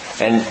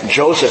 And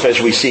Joseph, as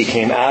we see,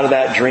 came out of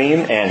that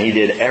dream and he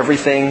did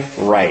everything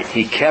right.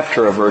 He kept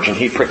her a virgin.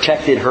 He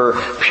protected her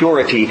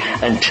purity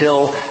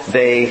until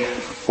they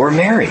were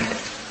married.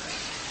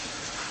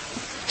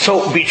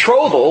 So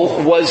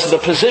betrothal was the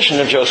position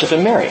of Joseph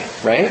and Mary,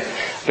 right?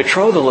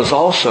 Betrothal is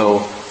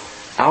also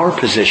our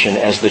position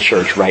as the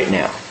church right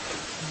now.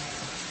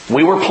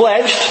 We were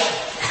pledged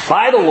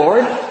by the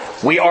Lord.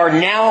 We are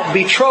now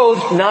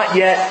betrothed, not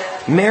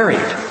yet married.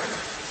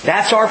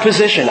 That's our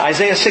position.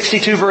 Isaiah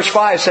 62 verse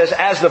 5 says,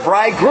 as the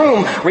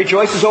bridegroom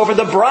rejoices over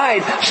the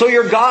bride, so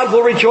your God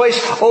will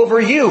rejoice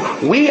over you.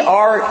 We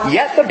are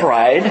yet the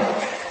bride,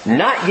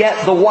 not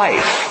yet the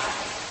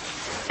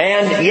wife.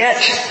 And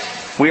yet,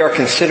 we are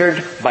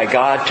considered by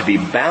God to be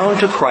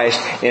bound to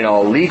Christ in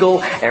all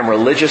legal and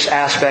religious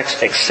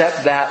aspects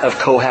except that of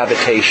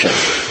cohabitation.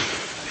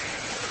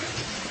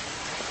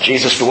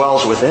 Jesus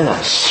dwells within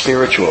us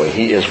spiritually.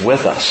 He is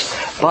with us.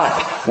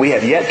 But we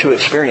have yet to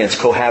experience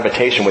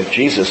cohabitation with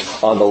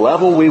Jesus on the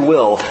level we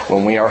will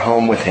when we are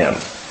home with Him.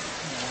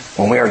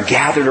 When we are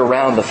gathered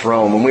around the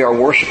throne, when we are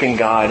worshiping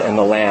God and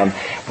the Lamb,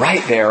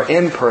 right there,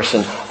 in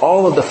person,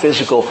 all of the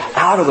physical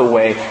out of the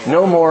way,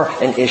 no more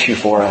an issue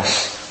for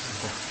us.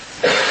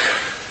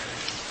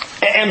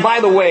 And by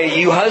the way,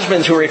 you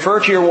husbands who refer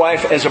to your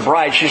wife as a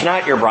bride, she's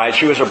not your bride.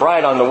 She was a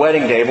bride on the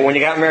wedding day, but when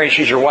you got married,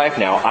 she's your wife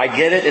now. I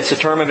get it. It's a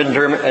term of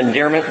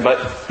endearment,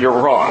 but you're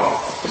wrong.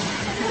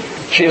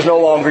 She is no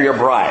longer your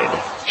bride.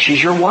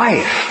 She's your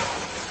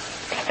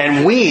wife.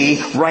 And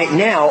we, right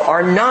now,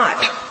 are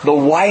not the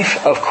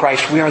wife of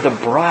Christ. We are the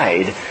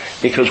bride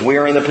because we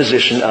are in the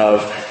position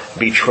of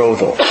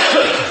betrothal.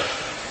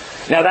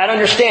 Now that,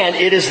 understand,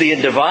 it is the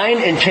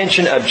divine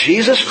intention of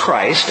Jesus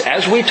Christ,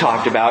 as we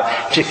talked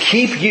about, to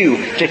keep you,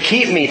 to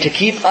keep me, to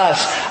keep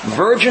us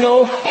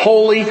virginal,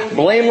 holy,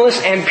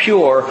 blameless, and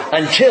pure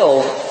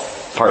until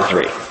part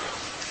 3,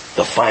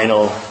 the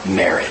final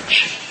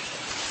marriage.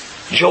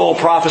 Joel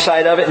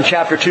prophesied of it in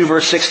chapter 2,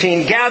 verse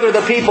 16. Gather the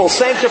people,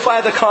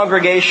 sanctify the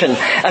congregation,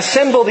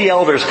 assemble the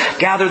elders,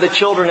 gather the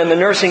children and the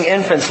nursing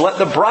infants. Let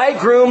the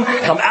bridegroom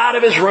come out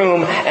of his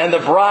room and the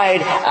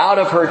bride out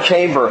of her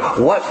chamber.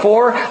 What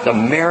for? The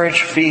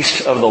marriage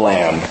feast of the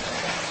Lamb.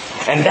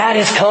 And that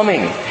is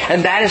coming.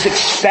 And that is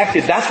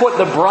expected. That's what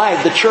the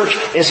bride, the church,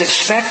 is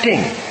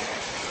expecting.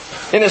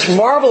 In this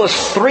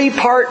marvelous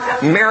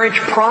 3-part marriage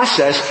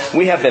process,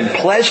 we have been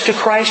pledged to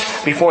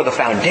Christ before the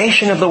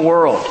foundation of the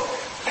world.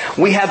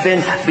 We have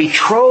been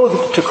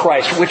betrothed to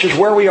Christ, which is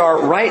where we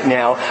are right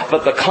now,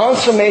 but the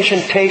consummation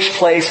takes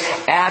place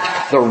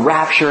at the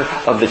rapture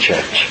of the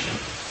church.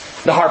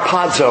 The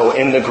harpazo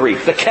in the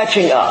Greek, the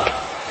catching up.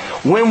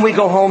 When we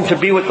go home to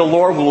be with the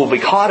Lord, we will be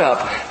caught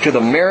up to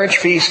the marriage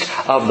feast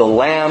of the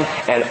Lamb,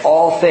 and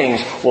all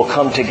things will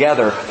come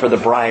together for the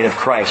bride of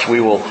Christ.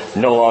 We will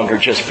no longer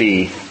just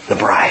be the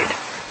bride.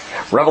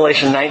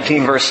 Revelation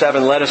 19 verse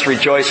 7, let us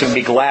rejoice and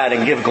be glad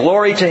and give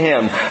glory to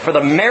Him, for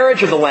the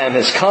marriage of the Lamb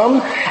has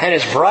come, and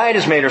His bride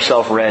has made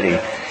herself ready.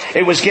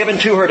 It was given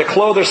to her to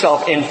clothe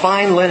herself in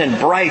fine linen,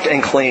 bright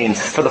and clean,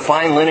 for the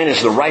fine linen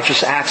is the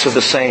righteous acts of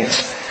the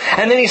saints.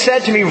 And then He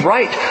said to me,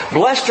 write,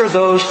 blessed are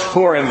those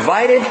who are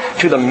invited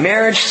to the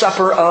marriage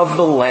supper of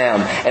the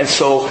Lamb. And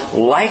so,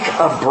 like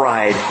a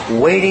bride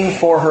waiting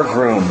for her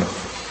groom,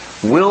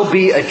 will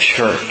be a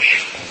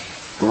church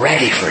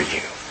ready for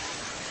you.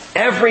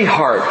 Every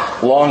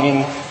heart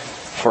longing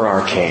for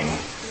our King.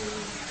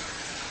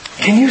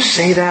 Can you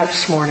say that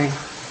this morning?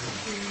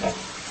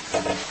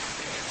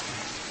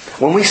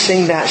 When we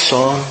sing that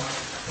song,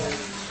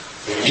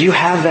 do you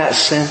have that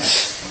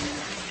sense?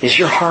 Is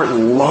your heart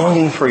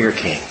longing for your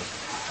King?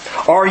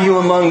 Are you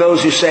among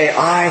those who say,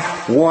 I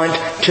want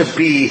to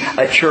be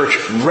a church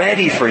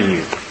ready for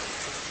you,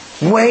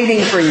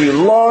 waiting for you,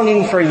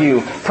 longing for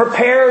you,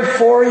 prepared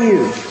for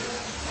you?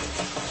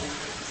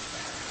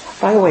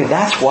 By the way,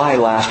 that's why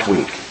last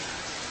week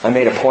I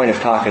made a point of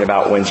talking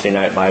about Wednesday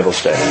night Bible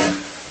study.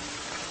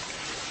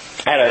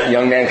 I had a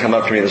young man come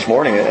up to me this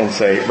morning and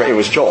say, it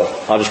was Joel,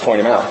 I'll just point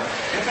him out,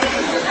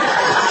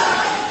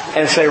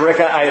 and say, Rick,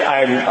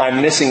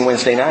 I'm missing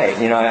Wednesday night.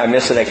 I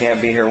miss it, I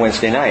can't be here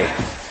Wednesday night.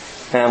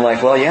 And I'm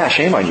like, well, yeah,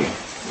 shame on you.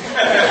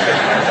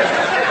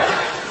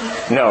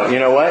 No, you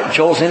know what?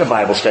 Joel's in a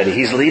Bible study.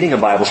 He's leading a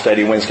Bible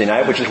study Wednesday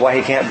night, which is why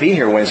he can't be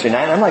here Wednesday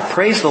night. And I'm like,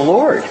 praise the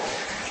Lord.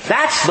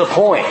 That's the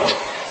point.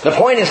 The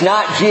point is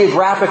not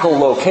geographical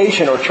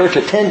location or church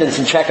attendance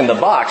and checking the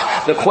box.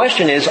 The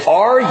question is,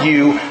 are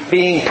you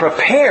being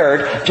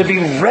prepared to be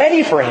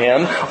ready for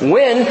Him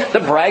when the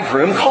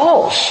bridegroom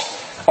calls?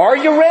 Are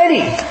you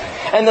ready?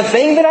 And the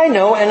thing that I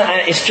know, and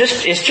it's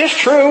just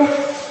true.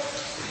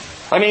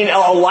 I mean,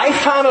 a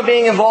lifetime of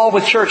being involved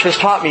with church has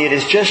taught me it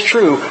is just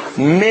true.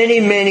 Many,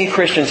 many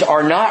Christians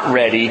are not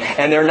ready,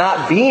 and they're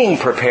not being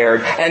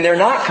prepared, and they're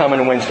not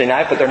coming Wednesday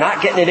night, but they're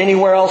not getting it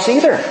anywhere else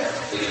either.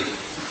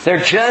 They're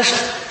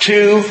just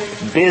too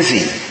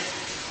busy.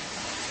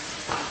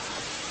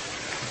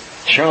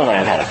 Cheryl and I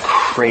have had a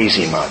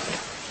crazy month.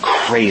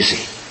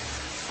 Crazy.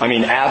 I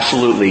mean,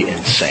 absolutely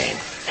insane.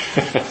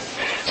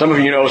 Some of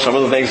you know some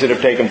of the things that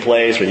have taken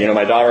place. But,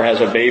 my daughter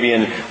has a baby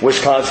in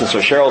Wisconsin, so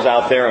Cheryl's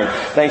out there. And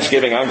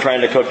Thanksgiving, I'm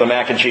trying to cook the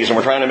mac and cheese, and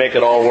we're trying to make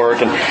it all work.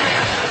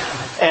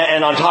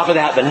 And on top of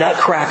that, the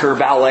Nutcracker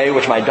Ballet,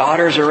 which my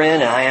daughters are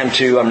in, and I am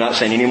too. I'm not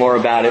saying any more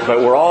about it,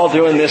 but we're all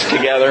doing this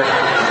together.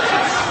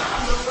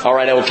 All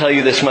right, I will tell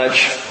you this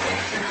much.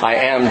 I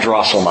am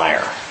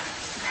Drosselmeyer.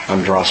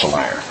 I'm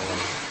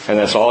Drosselmeyer. And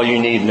that's all you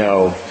need to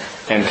know.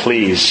 And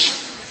please,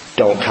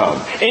 don't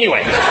come.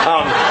 Anyway,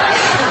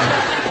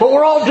 but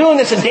we're all doing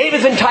this, and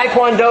David's in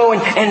Taekwondo,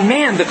 and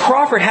man, the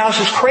Crawford house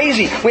is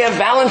crazy. We have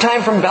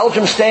Valentine from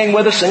Belgium staying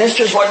with us, and it's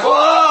just like,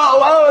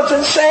 whoa, it's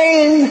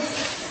insane.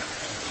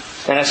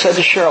 And I said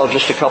to Cheryl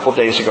just a couple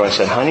days ago, I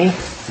said, honey,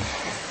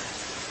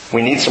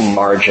 we need some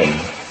margin.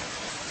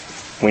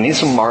 We need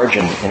some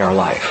margin in our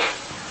life.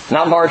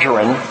 Not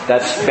margarine,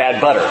 that's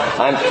bad butter.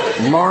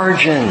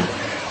 Margin.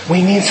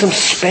 We need some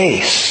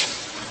space.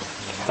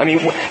 I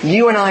mean,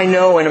 you and I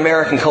know in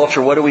American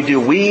culture, what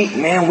do?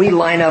 We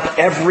line up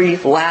every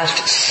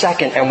last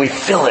second and we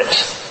fill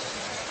it.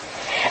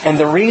 And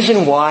the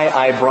reason why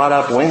I brought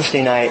up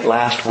Wednesday night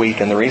last week,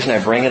 and the reason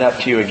I bring it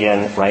up to you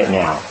again right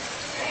now,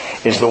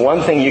 is the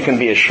one thing you can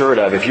be assured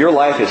of. If your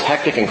life is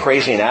hectic and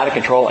crazy and out of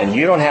control, and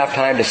you don't have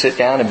time to sit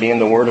down and be in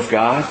the Word of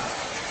God,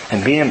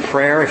 and be in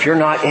prayer, if you're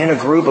not in a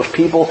group of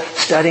people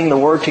studying the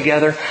Word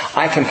together,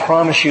 I can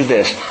promise you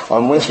this.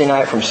 On Wednesday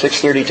night from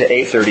 6:30 to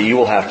 8:30, you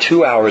will have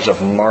 2 hours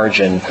of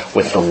margin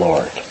with the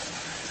Lord,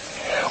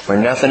 where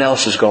nothing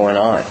else is going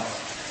on.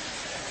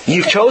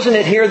 You've chosen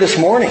it here this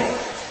morning.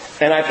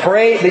 And I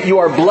pray that you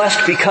are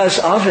blessed because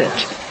of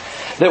it.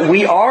 That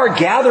we are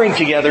gathering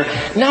together,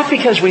 not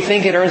because we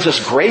think it earns us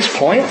grace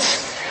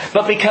points,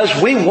 but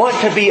because we want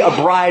to be a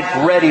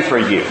bride ready for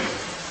you.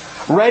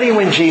 Ready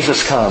when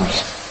Jesus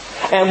comes.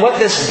 And what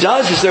this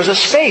does is there's a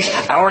space,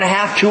 hour and a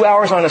half, 2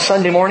 hours on a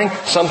Sunday morning.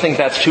 Some think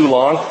that's too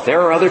long.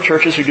 There are other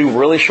churches who do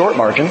really short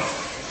margin.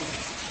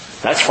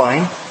 That's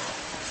fine.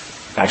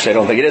 Actually, I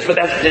don't think it is, but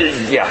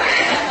yeah.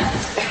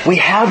 We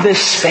have this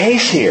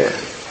space here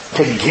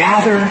to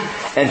gather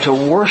and to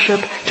worship,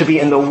 to be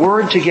in the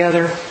Word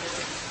together.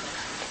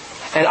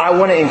 And I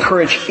want to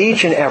encourage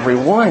each and every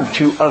one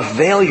to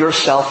avail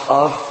yourself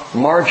of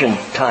margin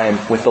time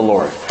with the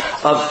Lord.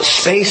 Of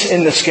space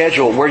in the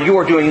schedule where you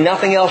are doing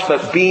nothing else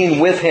but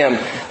being with Him,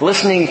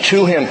 listening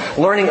to Him,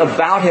 learning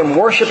about Him,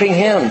 worshiping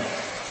Him.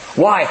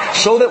 Why?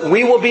 So that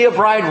we will be a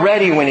bride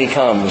ready when He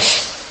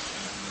comes.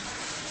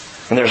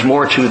 And there's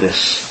more to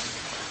this.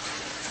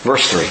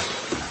 Verse 3.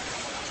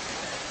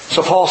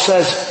 So Paul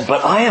says,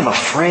 "But I am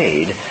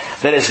afraid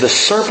that as the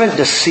serpent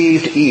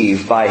deceived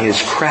Eve by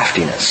his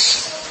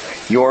craftiness,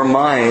 your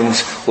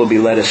minds will be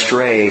led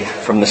astray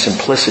from the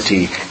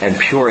simplicity and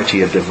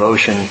purity of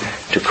devotion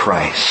to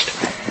Christ."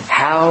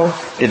 How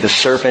did the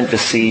serpent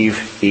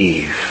deceive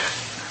Eve?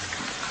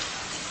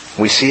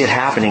 We see it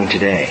happening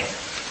today.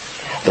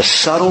 The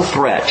subtle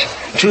threat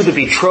to the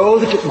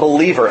betrothed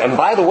believer. And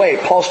by the way,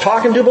 Paul's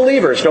talking to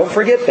believers. Don't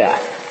forget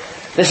that.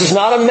 This is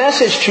not a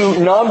message to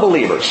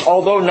non-believers,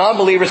 although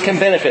non-believers can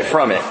benefit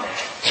from it.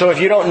 So if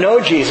you don't know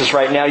Jesus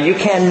right now, you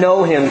can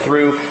know Him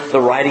through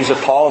the writings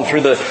of Paul and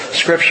through the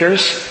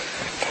Scriptures.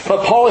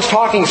 But Paul is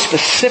talking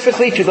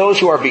specifically to those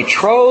who are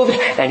betrothed,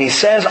 and he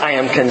says, "I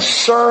am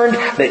concerned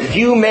that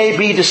you may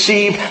be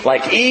deceived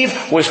like Eve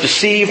was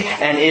deceived,"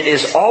 and it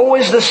is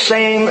always the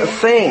same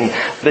thing.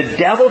 The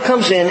devil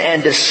comes in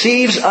and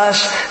deceives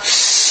us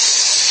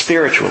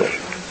spiritually.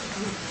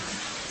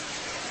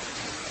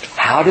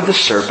 How did the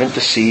serpent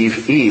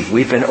deceive Eve?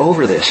 We've been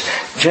over this.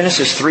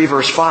 Genesis 3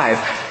 verse 5,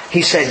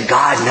 he said,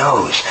 "God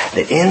knows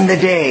that in the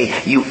day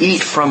you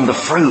eat from the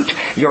fruit,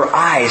 your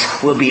eyes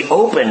will be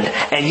opened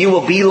and you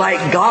will be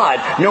like God,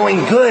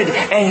 knowing good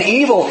and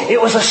evil."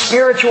 It was a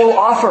spiritual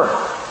offer.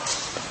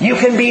 You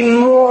can be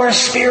more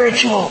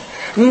spiritual,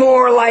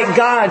 more like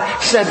God,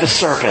 said the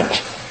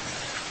serpent.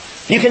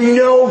 You can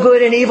know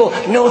good and evil,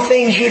 know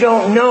things you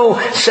don't know,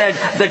 said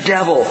the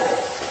devil.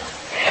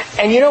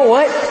 And you know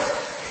what?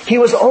 He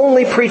was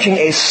only preaching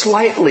a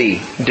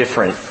slightly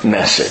different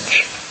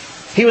message.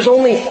 He was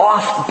only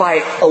off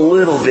by a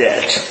little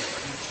bit.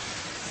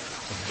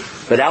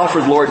 But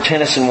Alfred Lord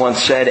Tennyson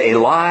once said, "A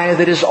lie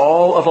that is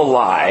all of a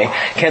lie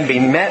can be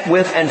met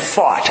with and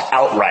fought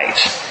outright.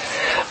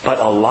 But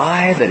a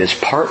lie that is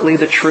partly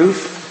the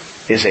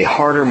truth is a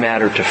harder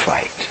matter to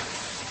fight."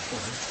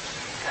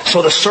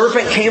 So the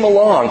serpent came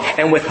along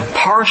and with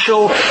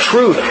partial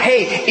truth.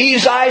 Hey,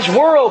 Eve's eyes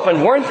were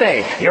open, weren't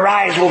they? Your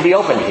eyes will be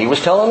open. He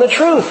was telling the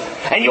truth.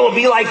 And you will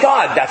be like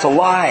God. That's a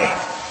lie.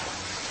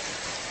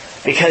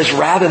 Because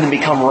rather than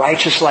become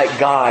righteous like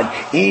God,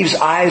 Eve's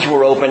eyes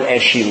were open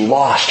and she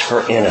lost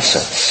her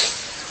innocence.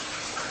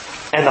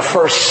 And the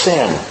first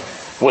sin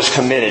was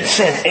committed.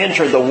 Sin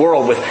entered the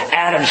world with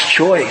Adam's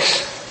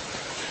choice.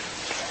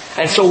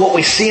 And so what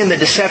we see in the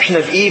deception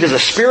of Eve is a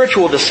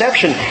spiritual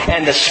deception,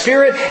 and the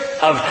spirit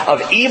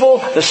of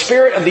evil, the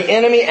spirit of the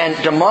enemy, and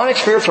demonic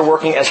spirits are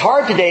working as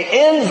hard today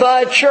in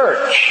the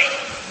church,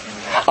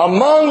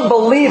 among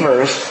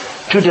believers,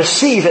 to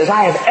deceive as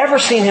I have ever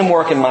seen him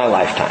work in my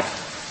lifetime.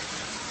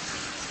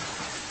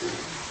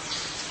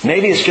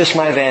 Maybe it's just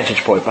my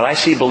vantage point, but I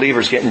see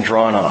believers getting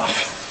drawn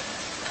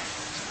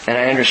off. And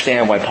I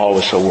understand why Paul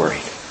was so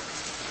worried.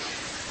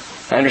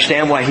 I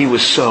understand why he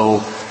was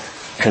so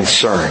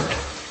concerned.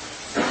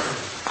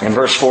 In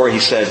verse 4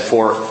 he said,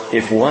 "For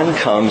if one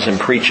comes and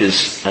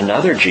preaches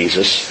another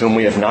Jesus whom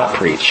we have not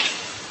preached,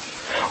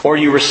 or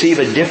you receive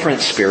a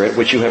different spirit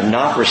which you have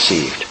not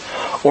received,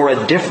 or a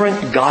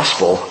different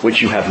gospel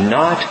which you have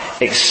not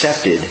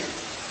accepted,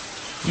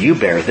 you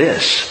bear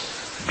this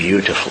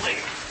beautifully."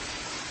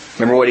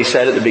 Remember what he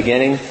said at the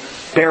beginning?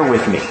 Bear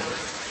with me.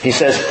 He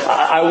says,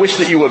 I wish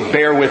that you would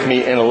bear with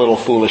me in a little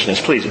foolishness.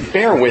 Please,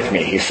 bear with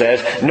me, he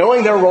says,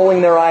 knowing they're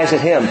rolling their eyes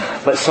at him.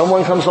 But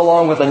someone comes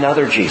along with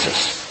another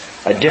Jesus,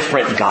 a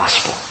different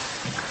gospel,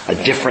 a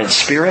different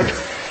spirit,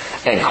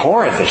 and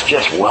Corinth is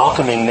just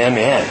welcoming them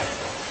in.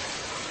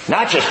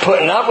 Not just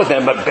putting up with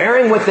them, but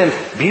bearing with them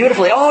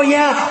beautifully. Oh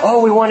yeah, oh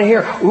we want to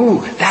hear.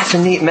 Ooh, that's a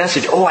neat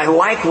message. Oh, I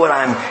like what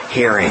I'm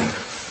hearing.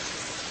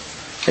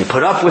 They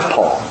put up with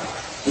Paul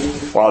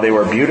while they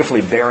were beautifully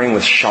bearing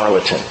with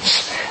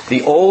charlatans.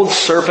 The old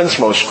serpent's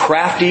most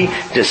crafty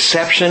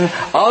deception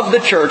of the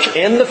church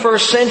in the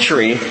first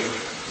century,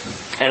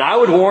 and I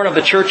would warn of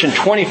the church in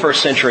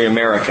 21st century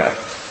America,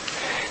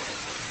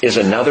 is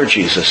another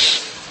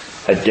Jesus,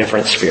 a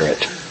different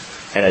spirit,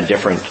 and a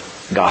different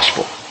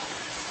gospel.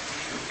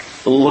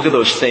 Look at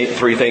those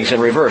three things in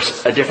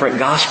reverse. A different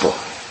gospel.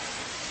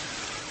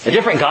 A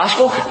different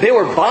gospel? They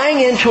were buying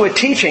into a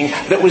teaching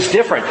that was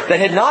different, that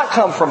had not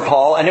come from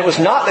Paul, and it was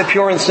not the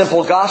pure and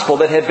simple gospel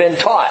that had been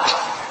taught.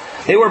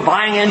 They were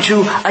buying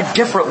into a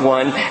different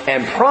one,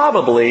 and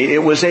probably it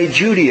was a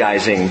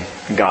Judaizing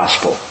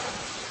gospel.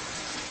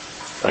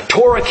 A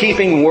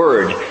Torah-keeping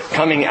word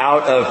coming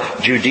out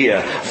of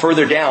Judea.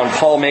 Further down,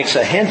 Paul makes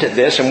a hint at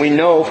this, and we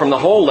know from the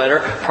whole letter,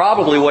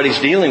 probably what he's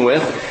dealing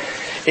with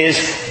is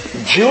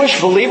Jewish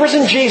believers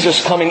in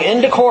Jesus coming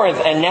into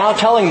Corinth and now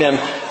telling them,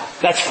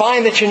 that's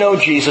fine that you know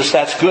Jesus,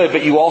 that's good,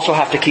 but you also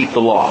have to keep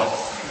the law.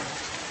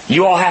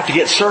 You all have to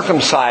get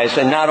circumcised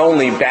and not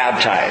only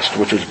baptized,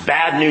 which was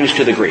bad news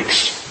to the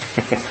Greeks.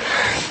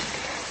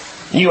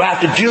 You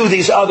have to do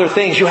these other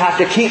things. You have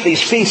to keep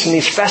these feasts and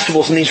these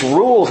festivals and these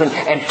rules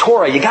and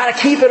Torah. You got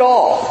to keep it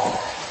all.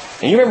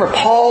 And you remember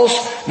Paul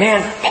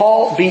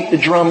beat the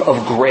drum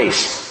of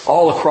grace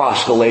all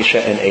across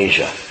Galatia and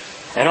Asia.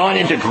 And on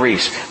into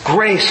Greece.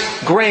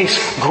 Grace,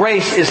 grace,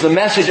 grace is the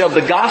message of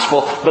the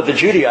gospel, but the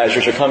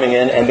Judaizers are coming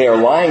in and they are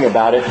lying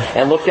about it.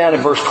 And look down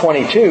at verse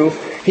 22.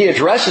 He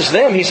addresses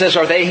them. He says,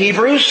 are they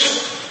Hebrews?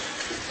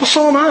 Well,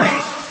 so am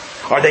I.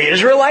 Are they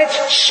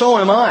Israelites? So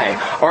am I.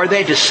 Are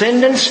they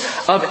descendants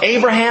of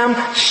Abraham?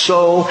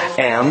 So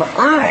am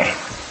I.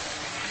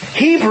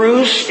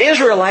 Hebrews,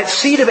 Israelites,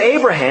 seed of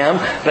Abraham,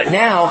 but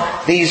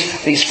now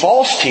these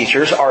false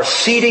teachers are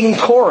seeding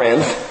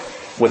Corinth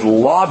with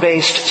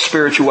law-based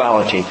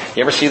spirituality.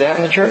 You ever see that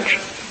in the church?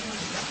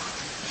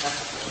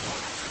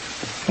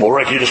 Well,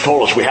 Rick, you just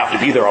told us we have to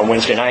be there on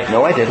Wednesday night.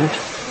 No, I didn't.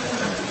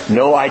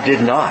 No, I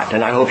did not.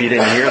 And I hope you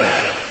didn't hear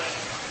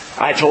that.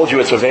 I told you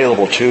it's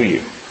available to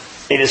you.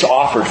 It is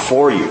offered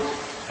for you.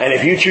 And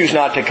if you choose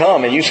not to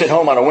come and you sit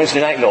home on a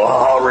Wednesday night and go,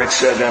 oh, Rick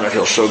said that, I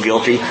feel so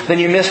guilty, then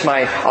you missed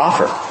my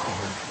offer.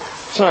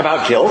 It's not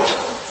about guilt.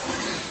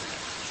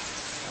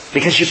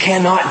 Because you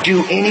cannot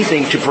do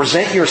anything to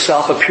present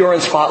yourself a pure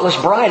and spotless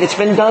bride. It's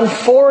been done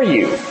for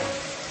you.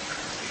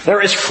 There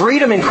is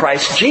freedom in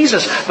Christ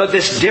Jesus, but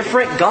this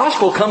different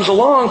gospel comes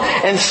along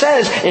and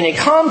says in a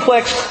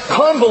complex,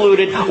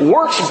 convoluted,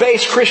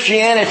 works-based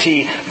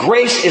Christianity,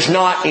 grace is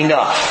not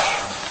enough.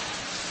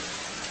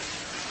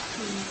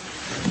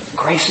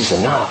 Grace is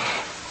enough.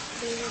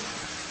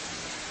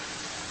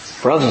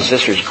 Brothers and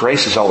sisters,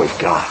 grace is all we've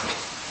got.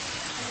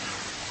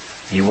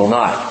 You will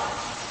not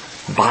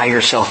buy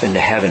yourself into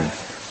heaven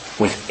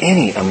with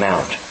any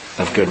amount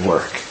of good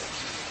work.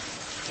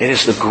 It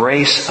is the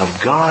grace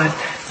of God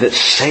that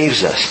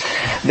saves us.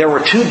 There were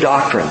two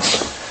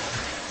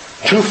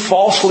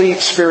falsely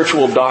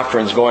spiritual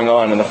doctrines going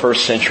on in the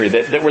first century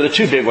that were the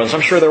two big ones.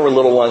 I'm sure there were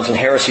little ones and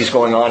heresies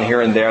going on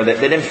here and there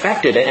that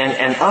infected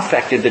and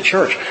affected the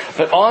church.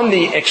 But on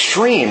the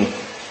extreme,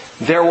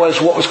 there was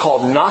what was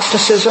called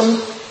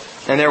Gnosticism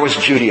and there was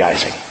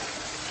Judaizing.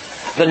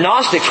 The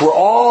Gnostics were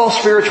all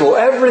spiritual,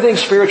 everything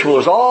spiritual. It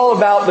was all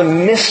about the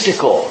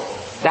mystical.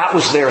 That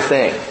was their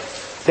thing.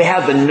 They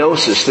had the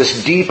gnosis,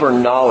 this deeper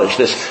knowledge,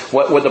 this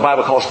what the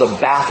Bible calls the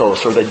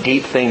bathos, or the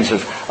deep things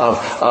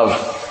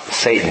of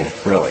Satan,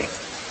 really.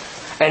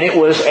 And it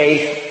was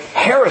a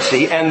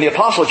heresy, and the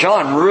Apostle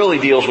John really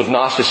deals with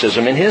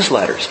Gnosticism in his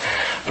letters.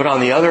 But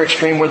on the other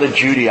extreme were the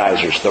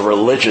Judaizers, the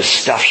religious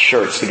stuffed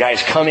shirts, the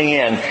guys coming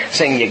in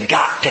saying you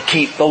got to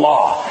keep the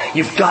law.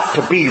 You've got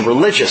to be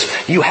religious.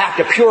 You have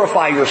to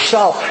purify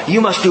yourself.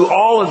 You must do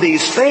all of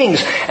these things.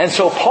 And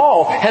so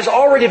Paul has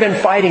already been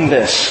fighting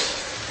this.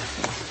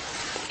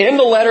 In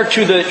the letter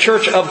to the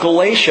church of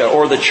Galatia,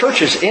 or the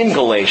churches in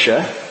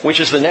Galatia, which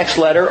is the next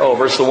letter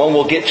over, it's the one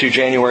we'll get to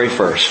January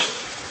 1st.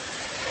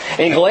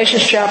 In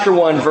Galatians chapter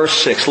 1, verse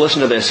 6,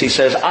 listen to this. He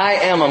says, I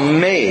am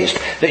amazed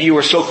that you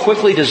are so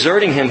quickly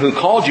deserting him who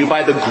called you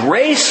by the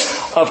grace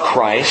of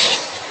Christ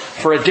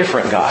for a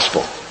different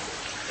gospel.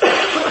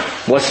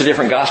 What's the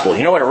different gospel?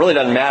 You know what? It really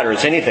doesn't matter.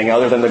 It's anything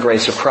other than the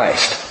grace of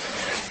Christ.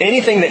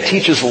 Anything that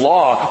teaches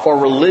law or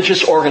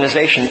religious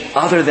organization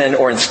other than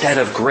or instead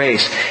of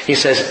grace. He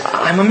says,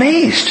 I'm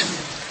amazed.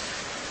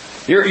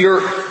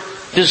 You're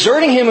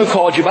deserting him who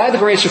called you by the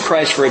grace of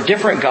Christ for a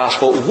different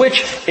gospel,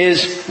 which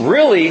is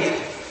really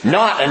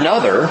not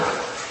another.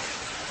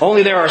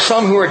 Only there are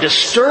some who are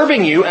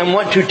disturbing you and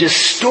want to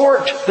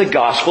distort the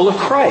gospel of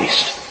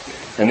Christ.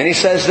 And then he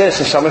says this,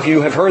 and some of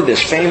you have heard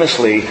this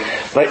famously,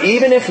 but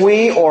even if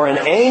we or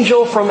an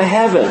angel from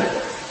heaven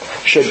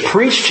should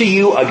preach to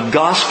you a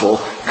gospel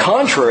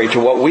contrary to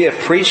what we have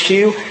preached to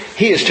you,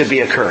 he is to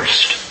be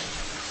accursed.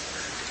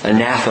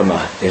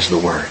 Anathema is the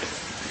word.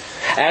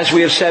 As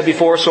we have said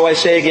before, so I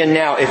say again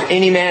now, if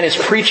any man is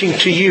preaching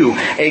to you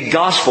a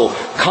gospel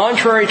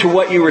contrary to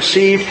what you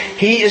received,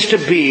 he is to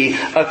be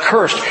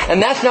accursed.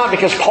 And that's not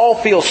because Paul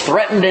feels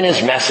threatened in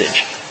his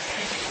message.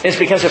 It's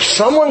because if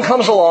someone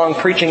comes along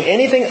preaching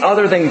anything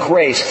other than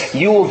grace,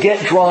 you will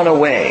get drawn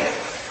away.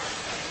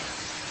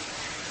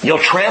 You'll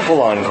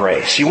trample on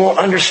grace. You won't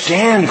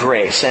understand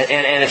grace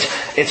and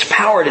its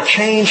power to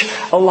change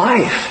a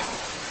life.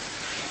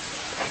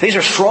 These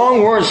are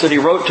strong words that he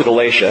wrote to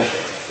Galatia.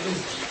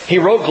 He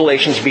wrote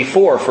Galatians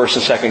before 1st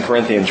and 2nd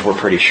Corinthians, we're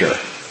pretty sure. In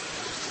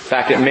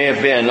fact, it may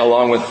have been,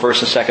 along with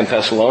 1st and 2nd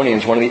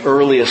Thessalonians, one of the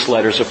earliest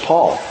letters of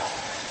Paul.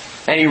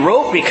 And he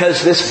wrote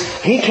because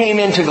he came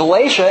into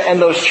Galatia and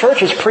those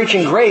churches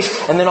preaching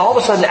grace, and then all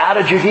of a sudden out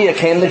of Judea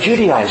came the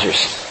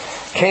Judaizers.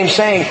 Came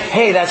saying,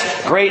 hey,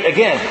 that's great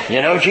again.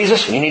 You know,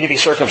 Jesus, you need to be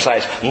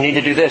circumcised. You need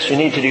to do this. You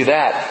need to do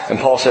that. And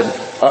Paul said,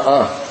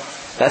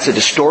 that's a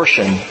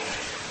distortion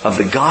of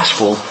the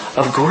gospel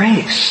of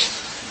grace.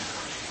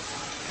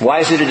 Why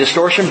is it a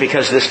distortion?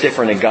 Because this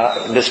different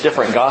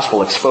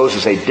gospel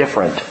exposes a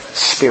different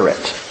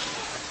spirit.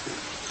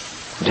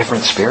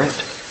 Different spirit.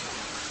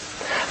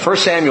 1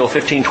 Samuel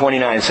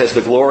 15:29 says,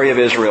 the glory of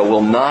Israel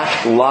will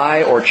not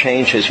lie or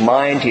change his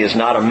mind. He is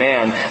not a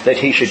man that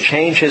he should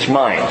change his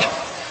mind.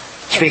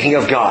 Speaking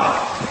of God.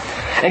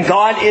 And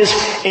God is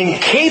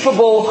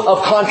incapable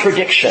of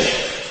contradiction.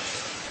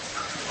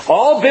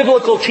 All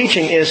biblical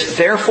teaching is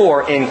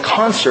therefore in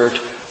concert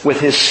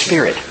with His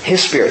Spirit.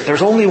 His Spirit.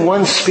 There's only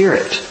one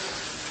Spirit.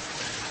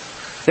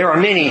 There are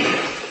many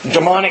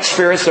demonic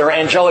spirits, there are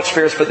angelic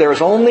spirits, but there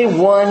is only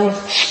one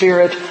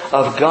Spirit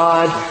of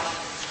God,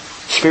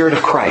 Spirit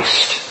of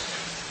Christ.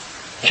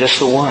 Just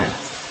the one.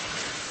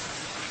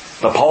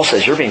 But Paul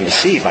says you're being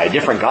deceived by a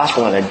different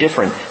gospel and a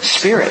different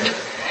spirit.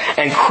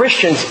 And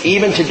Christians,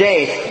 even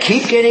today,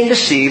 keep getting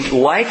deceived,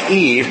 like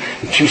Eve,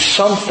 to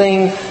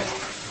something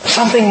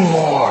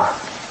more.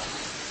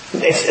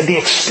 It's the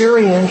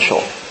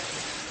experiential.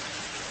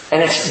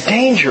 And it's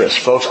dangerous,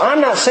 folks.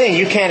 I'm not saying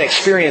you can't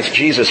experience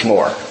Jesus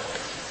more.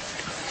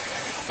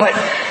 But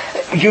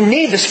you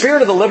need the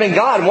Spirit of the living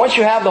God. Once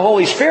you have the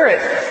Holy Spirit,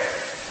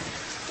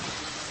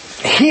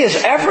 He is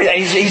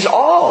everything. He's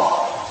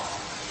all.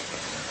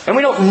 And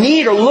we don't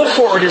need or look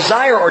for or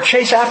desire or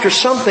chase after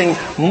something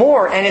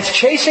more. And it's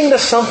chasing the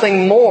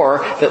something more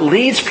that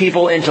leads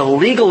people into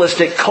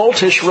legalistic,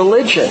 cultish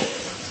religion.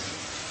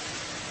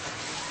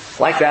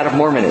 Like that of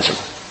Mormonism.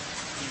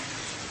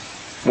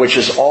 Which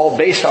is all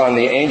based on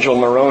the angel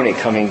Moroni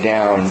coming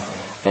down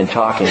and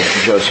talking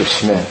to Joseph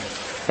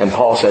Smith. And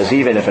Paul says,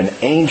 even if an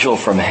angel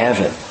from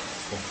heaven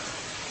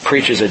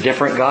preaches a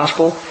different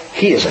gospel,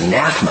 he is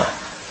anathema.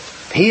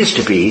 He is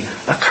to be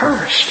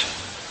accursed.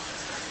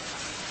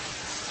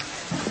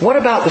 What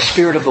about the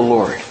Spirit of the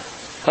Lord?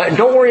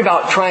 Don't worry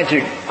about trying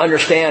to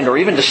understand or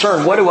even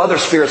discern what do other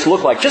spirits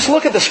look like. Just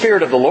look at the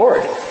Spirit of the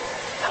Lord.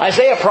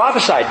 Isaiah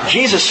prophesied.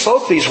 Jesus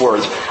spoke these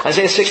words.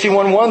 Isaiah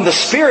 61:1, the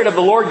Spirit of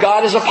the Lord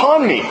God is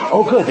upon me.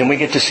 Oh good, then we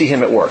get to see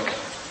Him at work.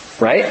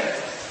 Right?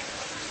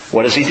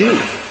 What does He do?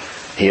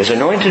 He has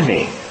anointed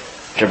me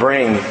to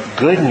bring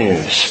good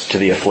news to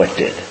the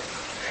afflicted.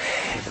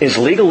 Is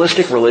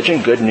legalistic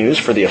religion good news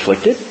for the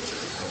afflicted?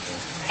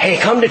 Hey,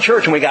 come to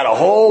church and we got a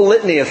whole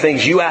litany of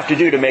things you have to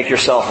do to make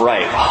yourself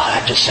right. Oh,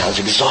 that just sounds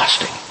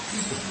exhausting.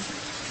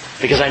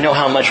 Because I know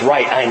how much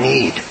right I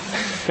need.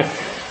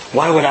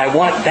 Why would I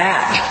want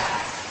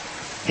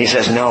that? He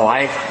says, no,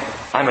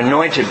 I'm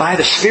anointed by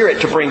the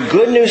Spirit to bring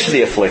good news to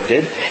the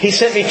afflicted. He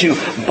sent me to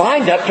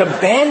bind up, to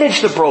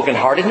bandage the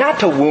brokenhearted, not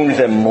to wound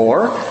them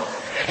more.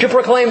 To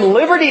proclaim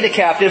liberty to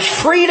captives,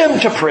 freedom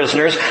to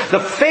prisoners, the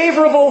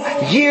favorable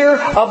year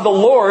of the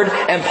Lord.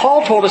 And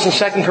Paul told us in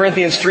 2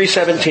 Corinthians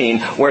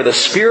 3:17, where the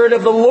Spirit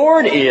of the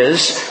Lord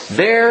is,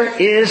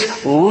 there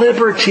is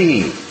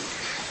liberty.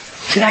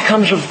 See, that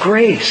comes with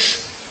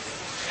grace.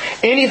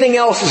 Anything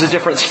else is a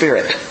different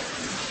spirit.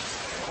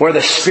 Where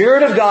the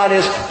Spirit of God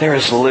is, there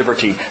is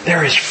liberty.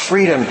 There is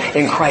freedom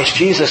in Christ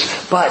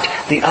Jesus. But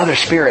the other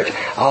spirit,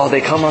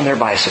 they come on their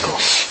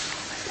bicycles.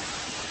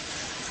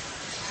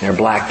 Their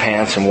black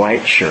pants and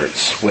white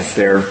shirts with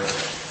their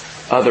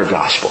other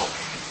gospel.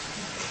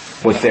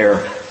 With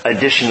their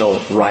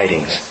additional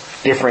writings.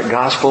 Different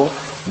gospel,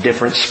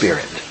 different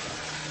spirit.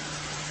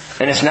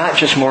 And it's not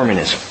just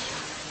Mormonism.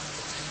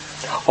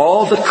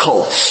 All the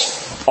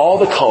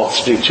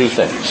cults do two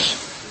things.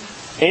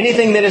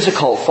 Anything that is a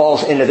cult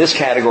falls into this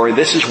category.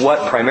 This is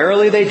what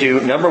primarily they do.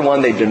 Number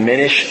one, they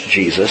diminish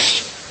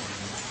Jesus.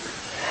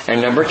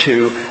 And number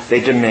two,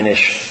 they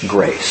diminish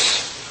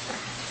grace.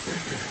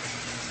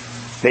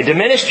 They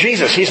diminish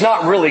Jesus. He's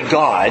not really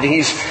God.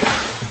 He's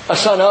a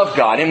son of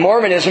God. In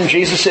Mormonism,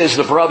 Jesus is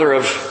the brother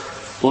of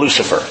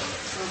Lucifer.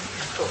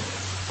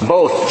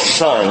 Both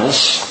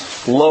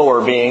sons,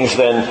 lower beings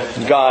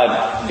than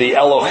God, the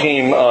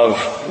Elohim of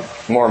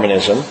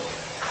Mormonism.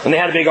 And they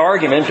had a big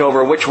argument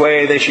over which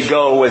way they should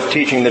go with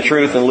teaching the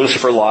truth, and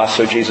Lucifer lost,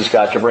 so Jesus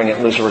got to bring it,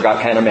 and Lucifer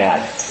got kind of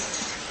mad.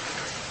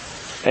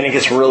 And it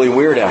gets really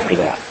weird after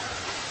that.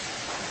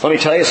 Let me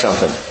tell you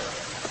something.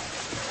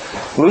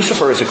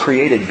 Lucifer is a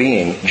created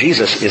being.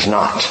 Jesus is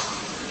not.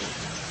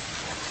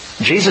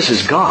 Jesus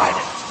is God.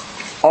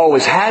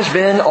 Always has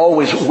been,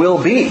 always will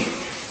be.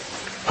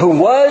 Who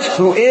was,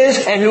 who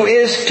is, and who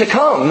is to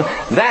come.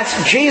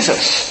 That's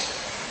Jesus.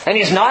 And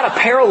He's not a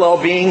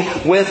parallel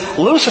being with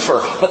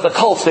Lucifer. But the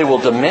cults, they will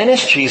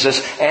diminish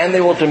Jesus and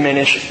they will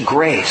diminish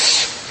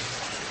grace.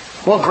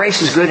 Well,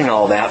 grace is good and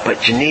all that,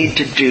 but you need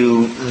to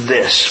do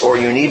this or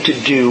you need to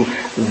do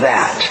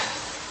that.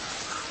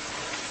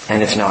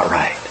 And it's not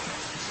right.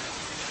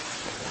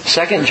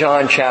 2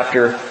 John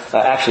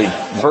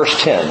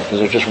verse 10, because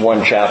there's just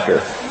one chapter.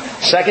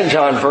 2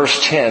 John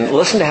verse 10,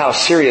 listen to how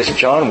serious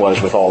John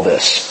was with all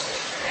this.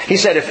 He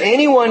said, if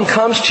anyone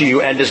comes to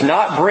you and does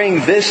not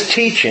bring this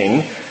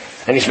teaching,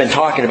 and he's been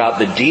talking about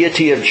the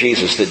deity of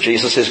Jesus, that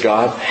Jesus is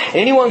God.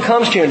 Anyone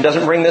comes to you and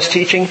doesn't bring this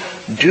teaching,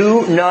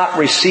 do not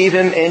receive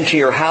him into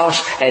your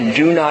house and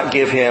do not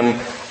give him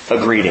a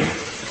greeting.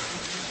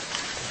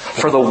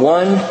 For the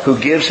one who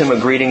gives him a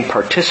greeting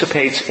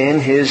participates in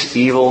his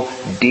evil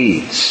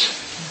deeds.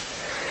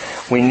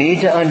 We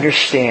need to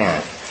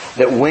understand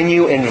that when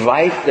you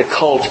invite the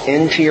cult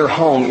into your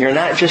home, you're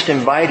not just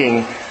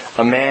inviting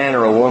a man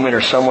or a woman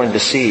or someone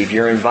deceived.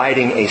 You're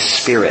inviting a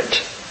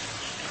spirit.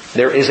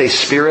 There is a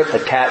spirit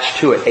attached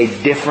to it, a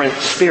different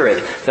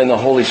spirit than the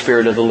Holy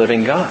Spirit of the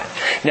living God.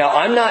 Now,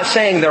 I'm not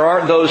saying there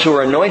aren't those who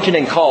are anointed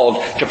and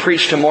called to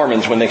preach to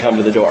Mormons when they come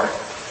to the door,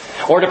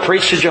 or to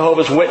preach to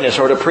Jehovah's Witness,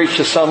 or to preach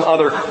to some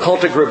other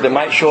cultic group that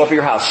might show up at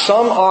your house.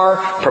 Some are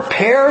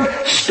prepared,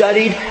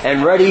 studied,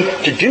 and ready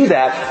to do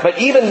that,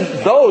 but even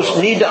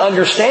those need to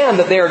understand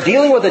that they are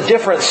dealing with a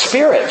different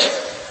spirit.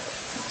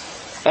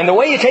 And the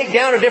way you take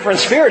down a different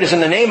spirit is in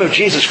the name of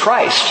Jesus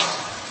Christ.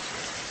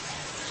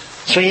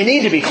 So you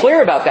need to be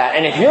clear about that.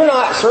 And if you're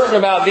not certain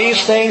about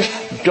these things,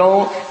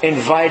 don't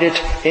invite it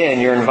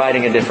in. You're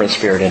inviting a different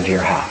spirit into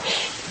your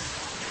house.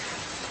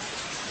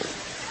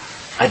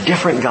 A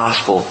different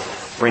gospel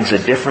brings a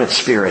different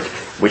spirit,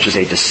 which is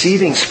a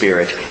deceiving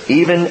spirit,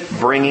 even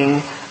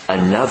bringing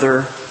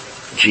another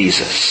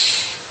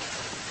Jesus.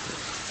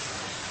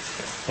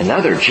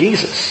 Another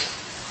Jesus.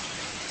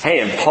 Hey,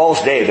 in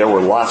Paul's day, there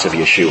were lots of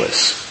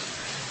Yeshuas.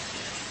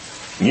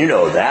 You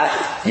know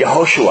that.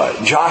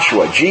 Yehoshua,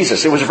 Joshua,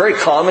 Jesus. It was a very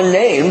common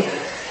name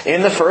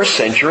in the first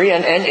century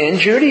and in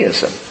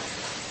Judaism.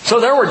 So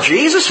there were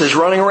Jesuses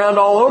running around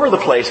all over the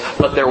place,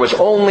 but there was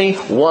only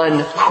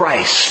one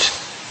Christ.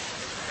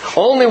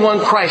 Only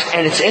one Christ.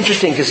 And it's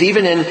interesting because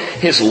even in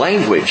his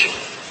language,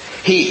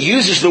 he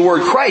uses the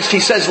word Christ. He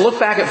says, look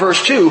back at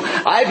verse 2,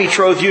 I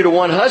betrothed you to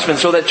one husband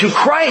so that to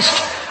Christ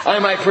I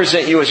might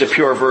present you as a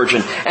pure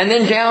virgin. And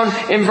then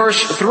down in verse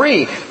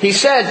 3, he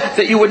said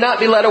that you would not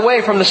be led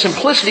away from the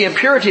simplicity and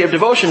purity of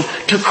devotion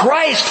to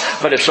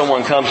Christ. But if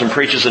someone comes and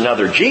preaches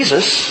another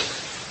Jesus,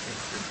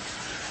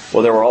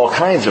 well, there were all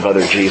kinds of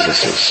other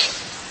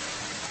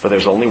Jesuses. But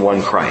there's only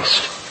one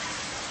Christ.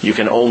 You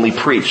can only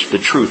preach the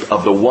truth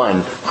of the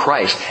one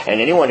Christ.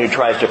 And anyone who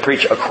tries to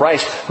preach a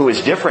Christ who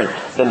is different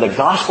than the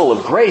gospel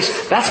of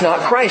grace, that's not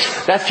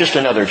Christ. That's just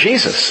another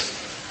Jesus.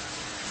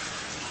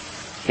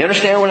 You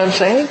understand what I'm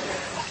saying?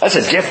 That's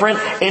a different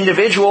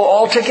individual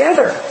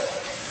altogether.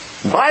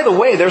 By the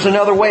way, there's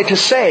another way to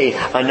say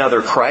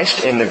another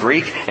Christ in the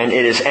Greek, and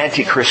it is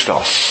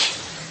Antichristos.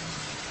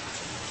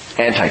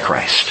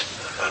 Antichrist.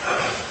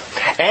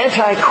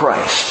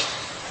 Antichrist.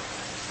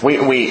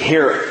 We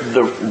hear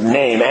the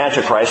name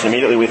Antichrist, and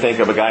immediately we think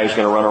of a guy who's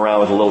going to run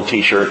around with a little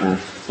t-shirt and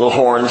little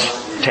horns,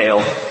 tail.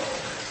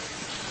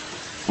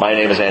 My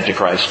name is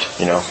Antichrist.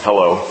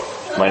 Hello.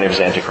 My name is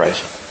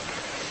Antichrist.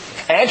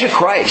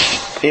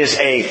 Antichrist is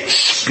a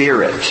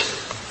spirit.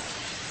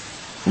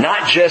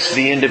 Not just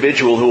the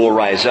individual who will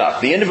rise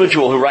up. The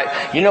individual who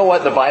you know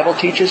what the Bible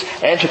teaches?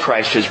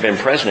 Antichrist has been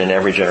present in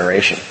every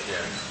generation.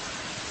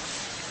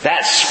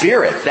 That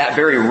spirit, that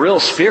very real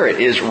spirit,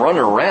 is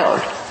running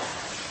around.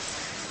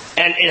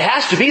 And it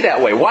has to be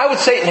that way. Why would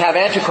Satan have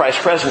Antichrist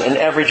present in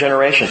every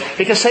generation?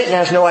 Because Satan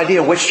has no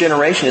idea which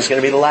generation is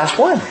going to be the last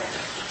one.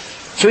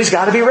 So he's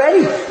got to be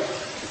ready.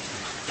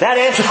 That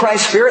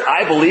Antichrist spirit,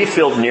 I believe,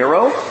 filled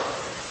Nero.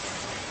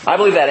 I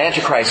believe that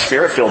Antichrist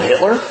spirit filled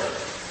Hitler.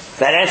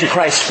 That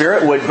Antichrist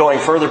spirit would, going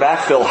further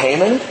back, fill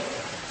Haman,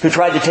 who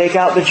tried to take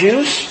out the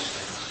Jews.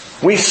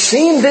 We've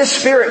seen this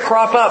spirit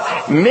crop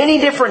up many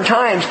different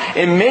times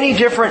in many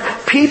different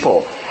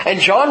people. And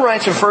John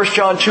writes in 1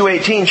 John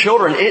 2:18,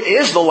 children, it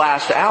is the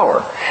last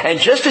hour. And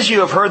just as you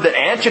have heard that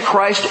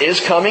Antichrist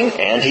is coming,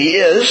 and he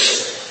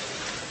is,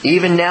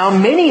 even now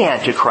many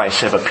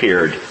Antichrists have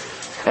appeared.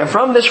 And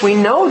from this we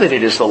know that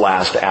it is the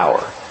last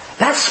hour.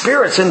 That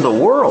spirit's in the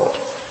world.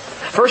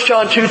 1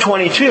 John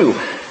 2:22,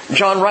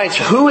 John writes,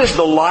 who is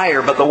the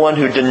liar but the one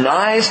who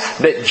denies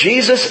that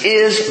Jesus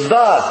is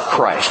the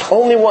Christ?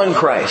 Only one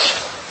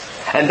Christ.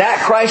 And that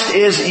Christ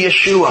is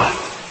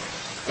Yeshua.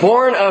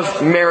 Born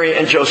of Mary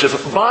and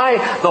Joseph by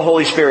the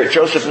Holy Spirit.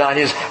 Joseph, not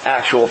his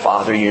actual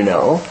father, you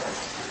know.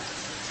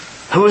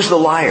 Who is the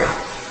liar?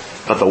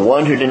 But the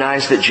one who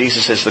denies that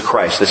Jesus is the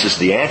Christ. This is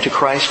the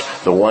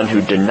Antichrist, the one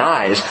who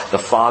denies the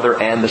Father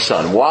and the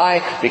Son.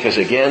 Why? Because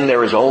again,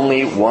 there is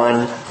only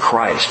one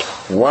Christ.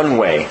 One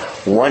way,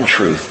 one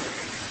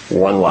truth,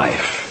 one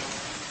life.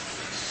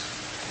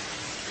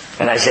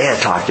 And Isaiah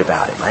talked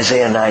about him.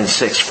 Isaiah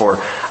 9:6,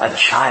 for a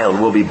child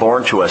will be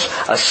born to us,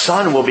 a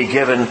son will be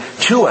given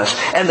to us,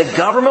 and the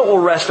government will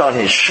rest on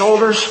his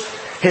shoulders.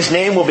 His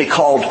name will be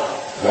called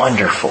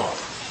Wonderful,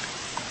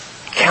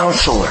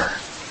 Counselor,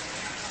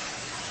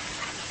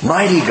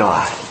 Mighty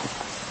God,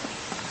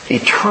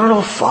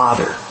 Eternal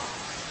Father,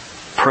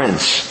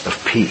 Prince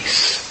of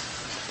Peace.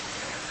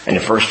 And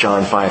in 1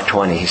 John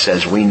 5:20 he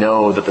says, we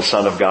know that the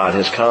Son of God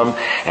has come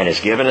and has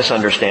given us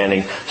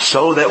understanding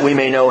so that we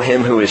may know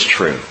Him who is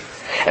true.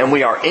 And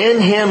we are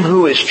in Him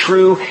who is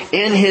true,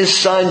 in His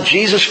Son,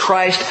 Jesus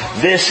Christ.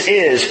 This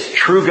is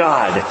true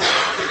God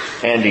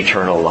and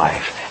eternal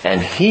life.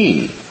 And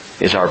He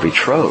is our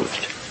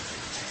betrothed,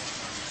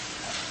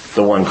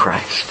 the one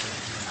Christ.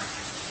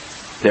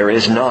 There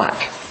is not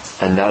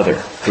another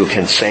who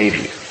can save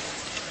you.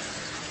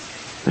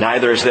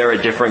 Neither is there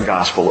a different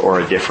gospel or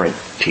a different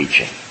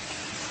teaching.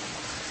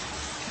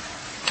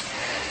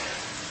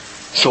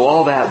 So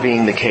all that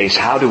being the case,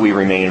 how do we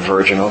remain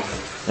virginal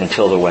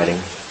until the wedding?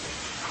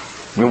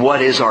 I mean,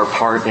 what is our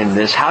part in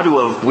this? How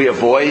do we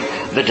avoid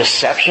the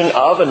deception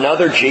of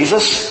another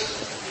Jesus?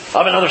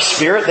 Of another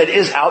spirit that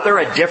is out there,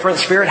 a different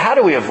spirit? How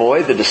do we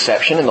avoid the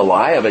deception and the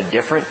lie of a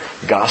different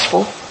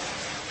gospel?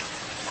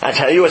 I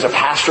tell you, as a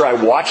pastor, I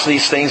watch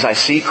these things. I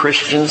see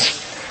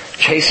Christians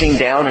chasing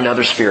down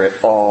another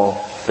spirit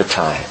all the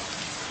time.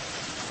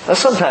 Now,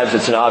 sometimes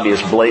it's an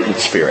obvious, blatant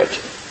spirit,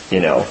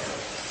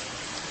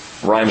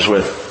 Rhymes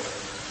with...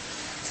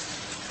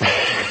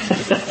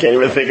 I can't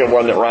even think of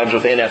one that rhymes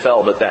with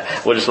NFL,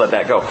 but we'll just let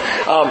that go.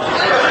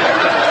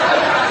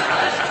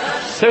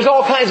 There's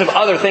all kinds of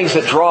other things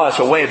that draw us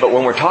away, but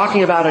when we're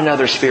talking about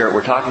another spirit,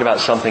 we're talking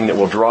about something that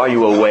will draw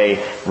you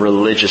away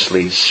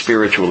religiously,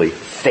 spiritually,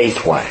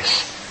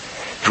 faith-wise.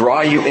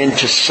 Draw you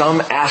into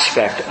some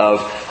aspect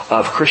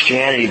of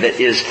Christianity that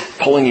is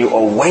pulling you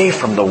away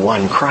from the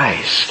one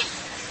Christ.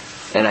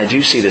 And I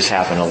do see this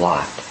happen a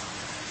lot.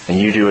 And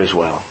you do as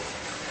well.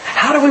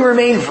 How do we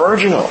remain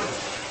virginal?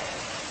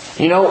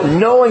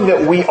 Knowing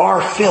that we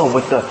are filled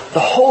with the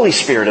Holy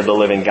Spirit of the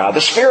living God, the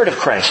Spirit of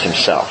Christ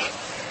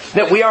Himself.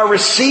 That we are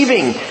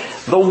receiving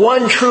the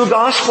one true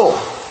gospel.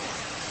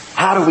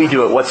 How do we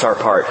do it? What's our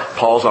part?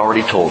 Paul's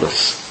already told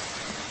us.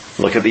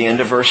 Look at the end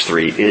of verse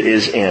 3. It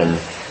is in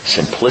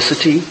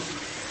simplicity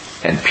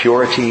and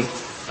purity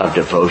of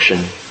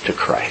devotion to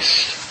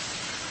Christ.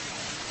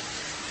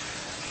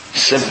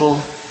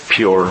 Simple,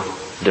 pure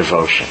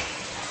devotion.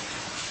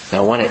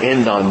 Now I want to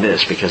end on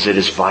this because it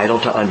is vital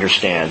to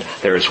understand.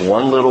 There is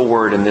one little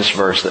word in this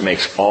verse that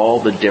makes all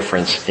the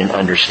difference in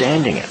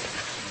understanding it.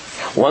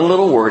 One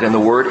little word, and the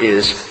word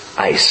is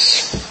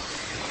ice.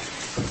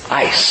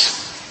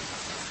 Ice.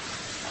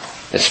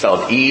 It's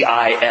spelled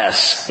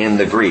E-I-S in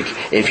the Greek.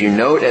 If you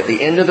note at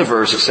the end of the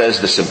verse, it says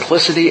the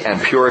simplicity and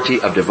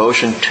purity of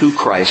devotion to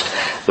Christ.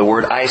 The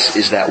word ice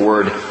is that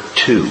word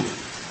to.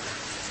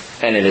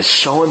 And it is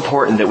so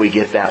important that we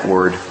get that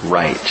word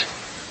right.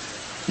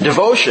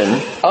 Devotion,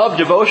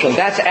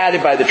 that's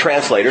added by the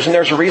translators, and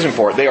there's a reason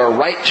for it. They are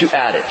right to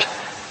add it.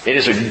 It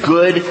is a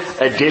good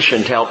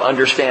addition to help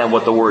understand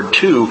what the word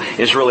to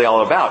is really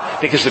all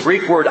about. Because the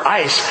Greek word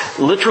ice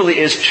literally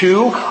is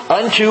to,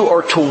 unto,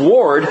 or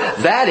toward.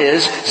 That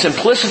is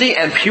simplicity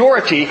and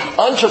purity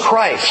unto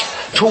Christ.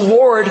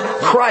 Toward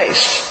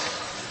Christ.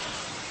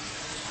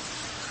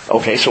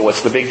 Okay, so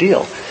what's the big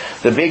deal?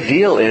 The big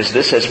deal is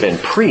this has been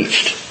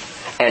preached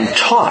and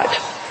taught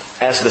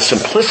as the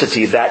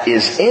simplicity that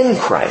is in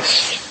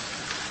Christ.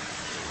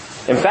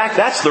 In fact,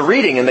 that's the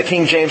reading in the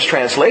King James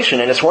translation,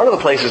 and it's one of the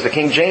places the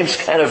King James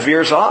kind of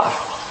veers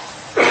off.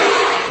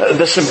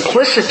 The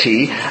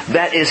simplicity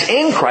that is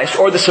in Christ,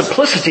 or the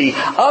simplicity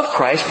of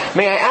Christ.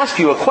 May I ask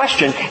you a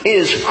question?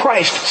 Is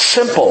Christ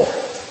simple?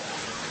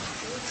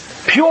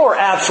 Pure,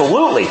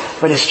 absolutely.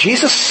 But is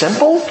Jesus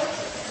simple?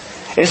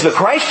 Is the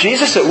Christ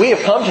Jesus that we have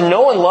come to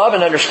know and love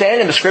and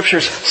understand in the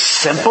Scriptures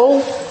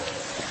simple?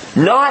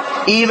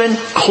 Not even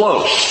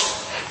close.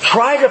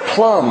 Try to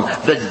plumb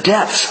the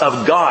depths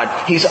of God.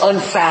 He's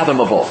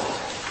unfathomable.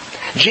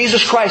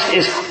 Jesus Christ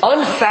is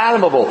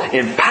unfathomable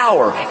in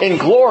power, in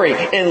glory,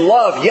 in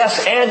love,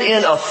 yes, and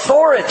in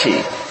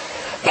authority.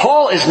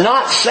 Paul is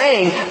not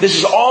saying this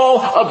is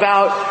all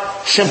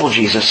about simple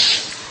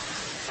Jesus.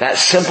 That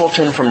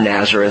simpleton from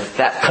Nazareth,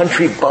 that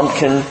country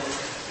bumpkin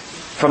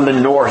from the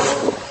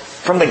north,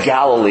 from the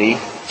Galilee.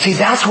 See,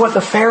 that's what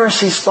the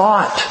Pharisees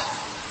thought.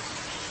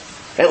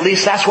 At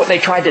least that's what they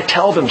tried to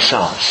tell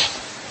themselves.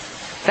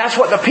 That's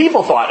what the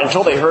people thought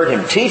until they heard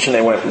him teach and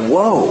they went,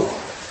 whoa,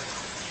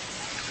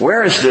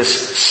 where is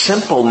this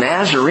simple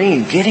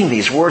Nazarene getting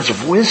these words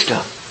of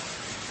wisdom?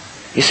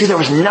 You see, there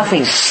was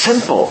nothing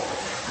simple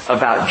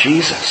about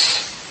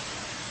Jesus.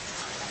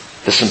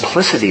 The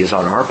simplicity is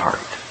on our part.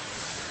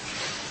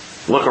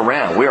 Look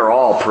around. We are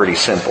all pretty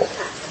simple.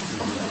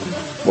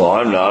 Well,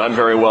 I'm not. I'm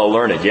very well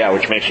learned. Yeah,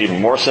 which makes you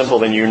even more simple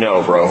than you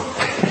know, bro.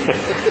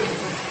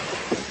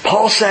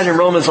 Paul said in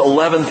Romans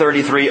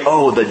 11:33,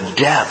 oh, the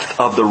depth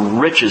of the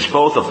riches,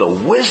 both of the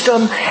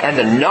wisdom and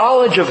the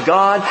knowledge of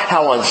God,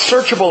 how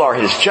unsearchable are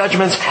His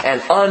judgments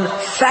and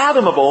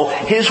unfathomable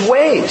His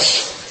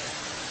ways.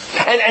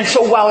 And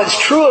so while it's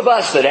true of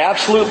us that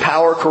absolute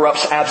power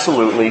corrupts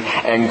absolutely,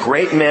 and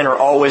great men are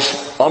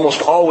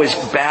almost always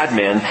bad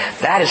men,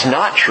 that is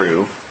not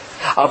true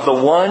of the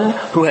one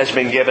who has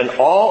been given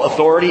all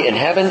authority in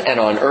heaven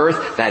and on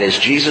earth, that is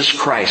Jesus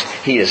Christ.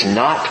 He is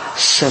not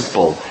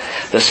simple.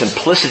 The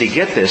simplicity,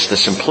 get this, the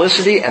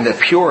simplicity and the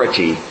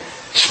purity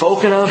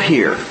spoken of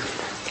here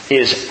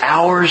is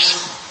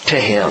ours to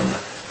Him.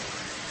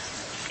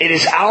 It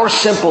is our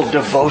simple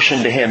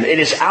devotion to Him. It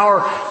is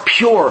our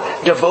pure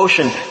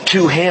devotion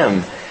to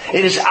Him.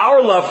 It is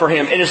our love for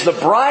Him. It is the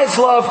bride's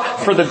love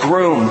for the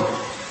groom.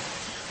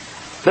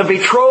 The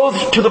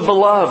betrothed to the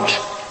beloved.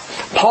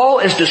 Paul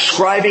is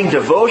describing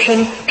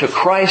devotion to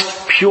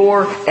Christ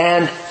pure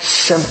and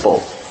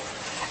simple.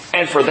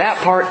 And for that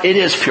part, it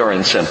is pure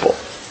and simple.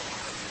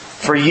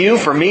 For you,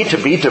 for me, to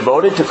be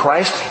devoted to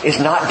Christ is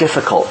not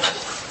difficult.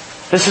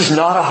 This is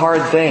not a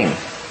hard thing.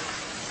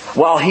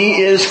 While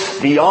He is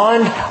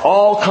beyond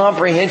all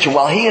comprehension,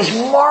 while He is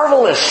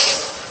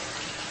marvelous,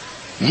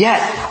 yet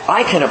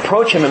I can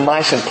approach Him in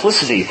my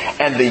simplicity,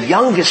 and the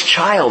youngest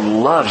child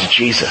loves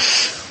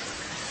Jesus.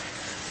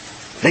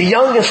 The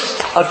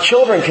youngest of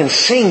children can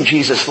sing,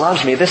 Jesus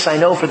loves me. This I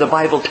know, for the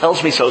Bible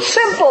tells me so.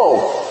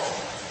 Simple!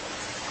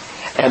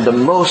 And the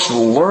most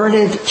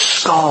learned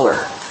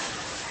scholar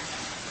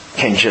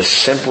can just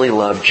simply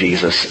love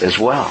Jesus as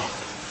well.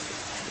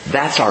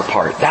 That's our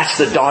part. That's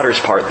the daughter's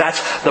part. That's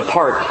the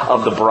part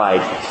of the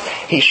bride.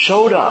 He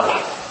showed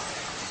up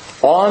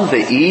on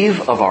the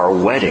eve of our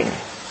wedding.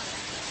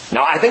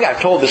 Now, I think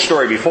I've told this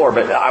story before,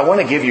 but I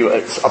want to give you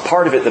a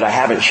part of it that I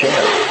haven't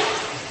shared.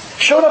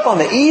 Showed up on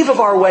the eve of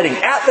our wedding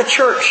at the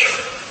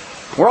church.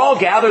 We're all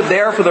gathered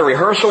there for the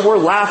rehearsal. We're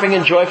laughing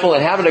and joyful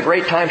and having a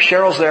great time.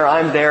 Cheryl's there.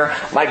 I'm there.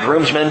 My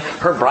groomsmen,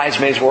 her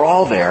bridesmaids, we're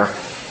all there.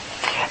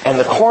 And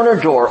the corner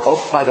door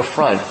by the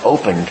front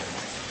opened.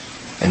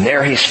 And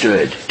there he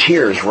stood,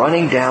 tears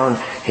running down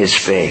his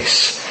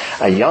face.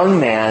 A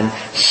young man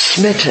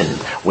smitten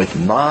with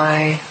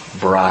my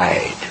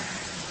bride.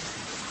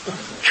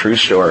 True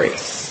story.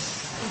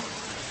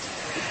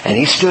 And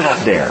he stood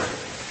up there.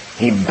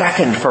 He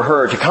beckoned for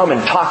her to come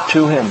and talk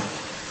to him.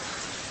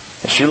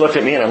 And she looked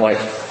at me and I'm like,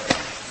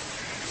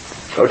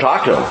 go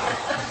talk to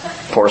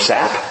him. Poor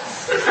sap.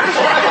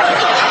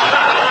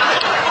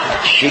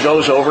 She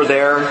goes over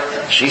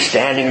there. She's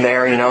standing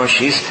there,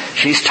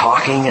 she's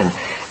talking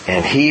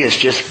and he is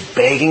just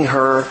begging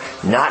her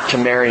not to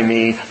marry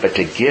me, but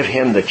to give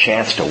him the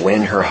chance to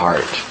win her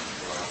heart.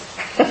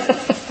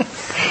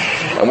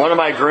 And one of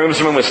my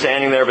groomsmen was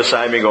standing there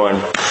beside me going,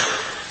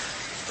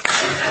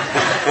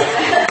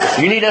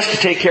 you need us to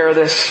take care of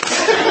this?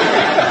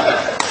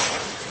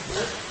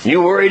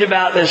 You worried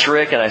about this,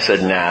 Rick? And I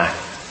said, nah,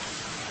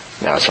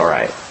 it's all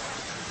right.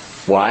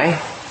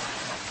 Why?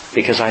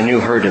 Because I knew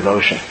her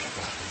devotion.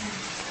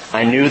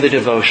 I knew the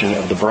devotion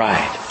of the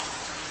bride.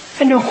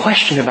 And no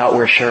question about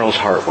where Cheryl's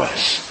heart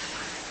was.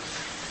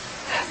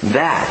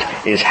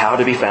 That is how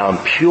to be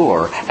found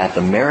pure at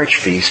the marriage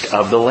feast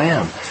of the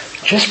Lamb.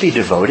 Just be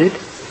devoted,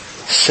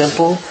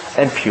 simple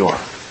and pure.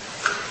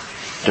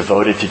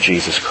 Devoted to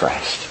Jesus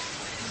Christ.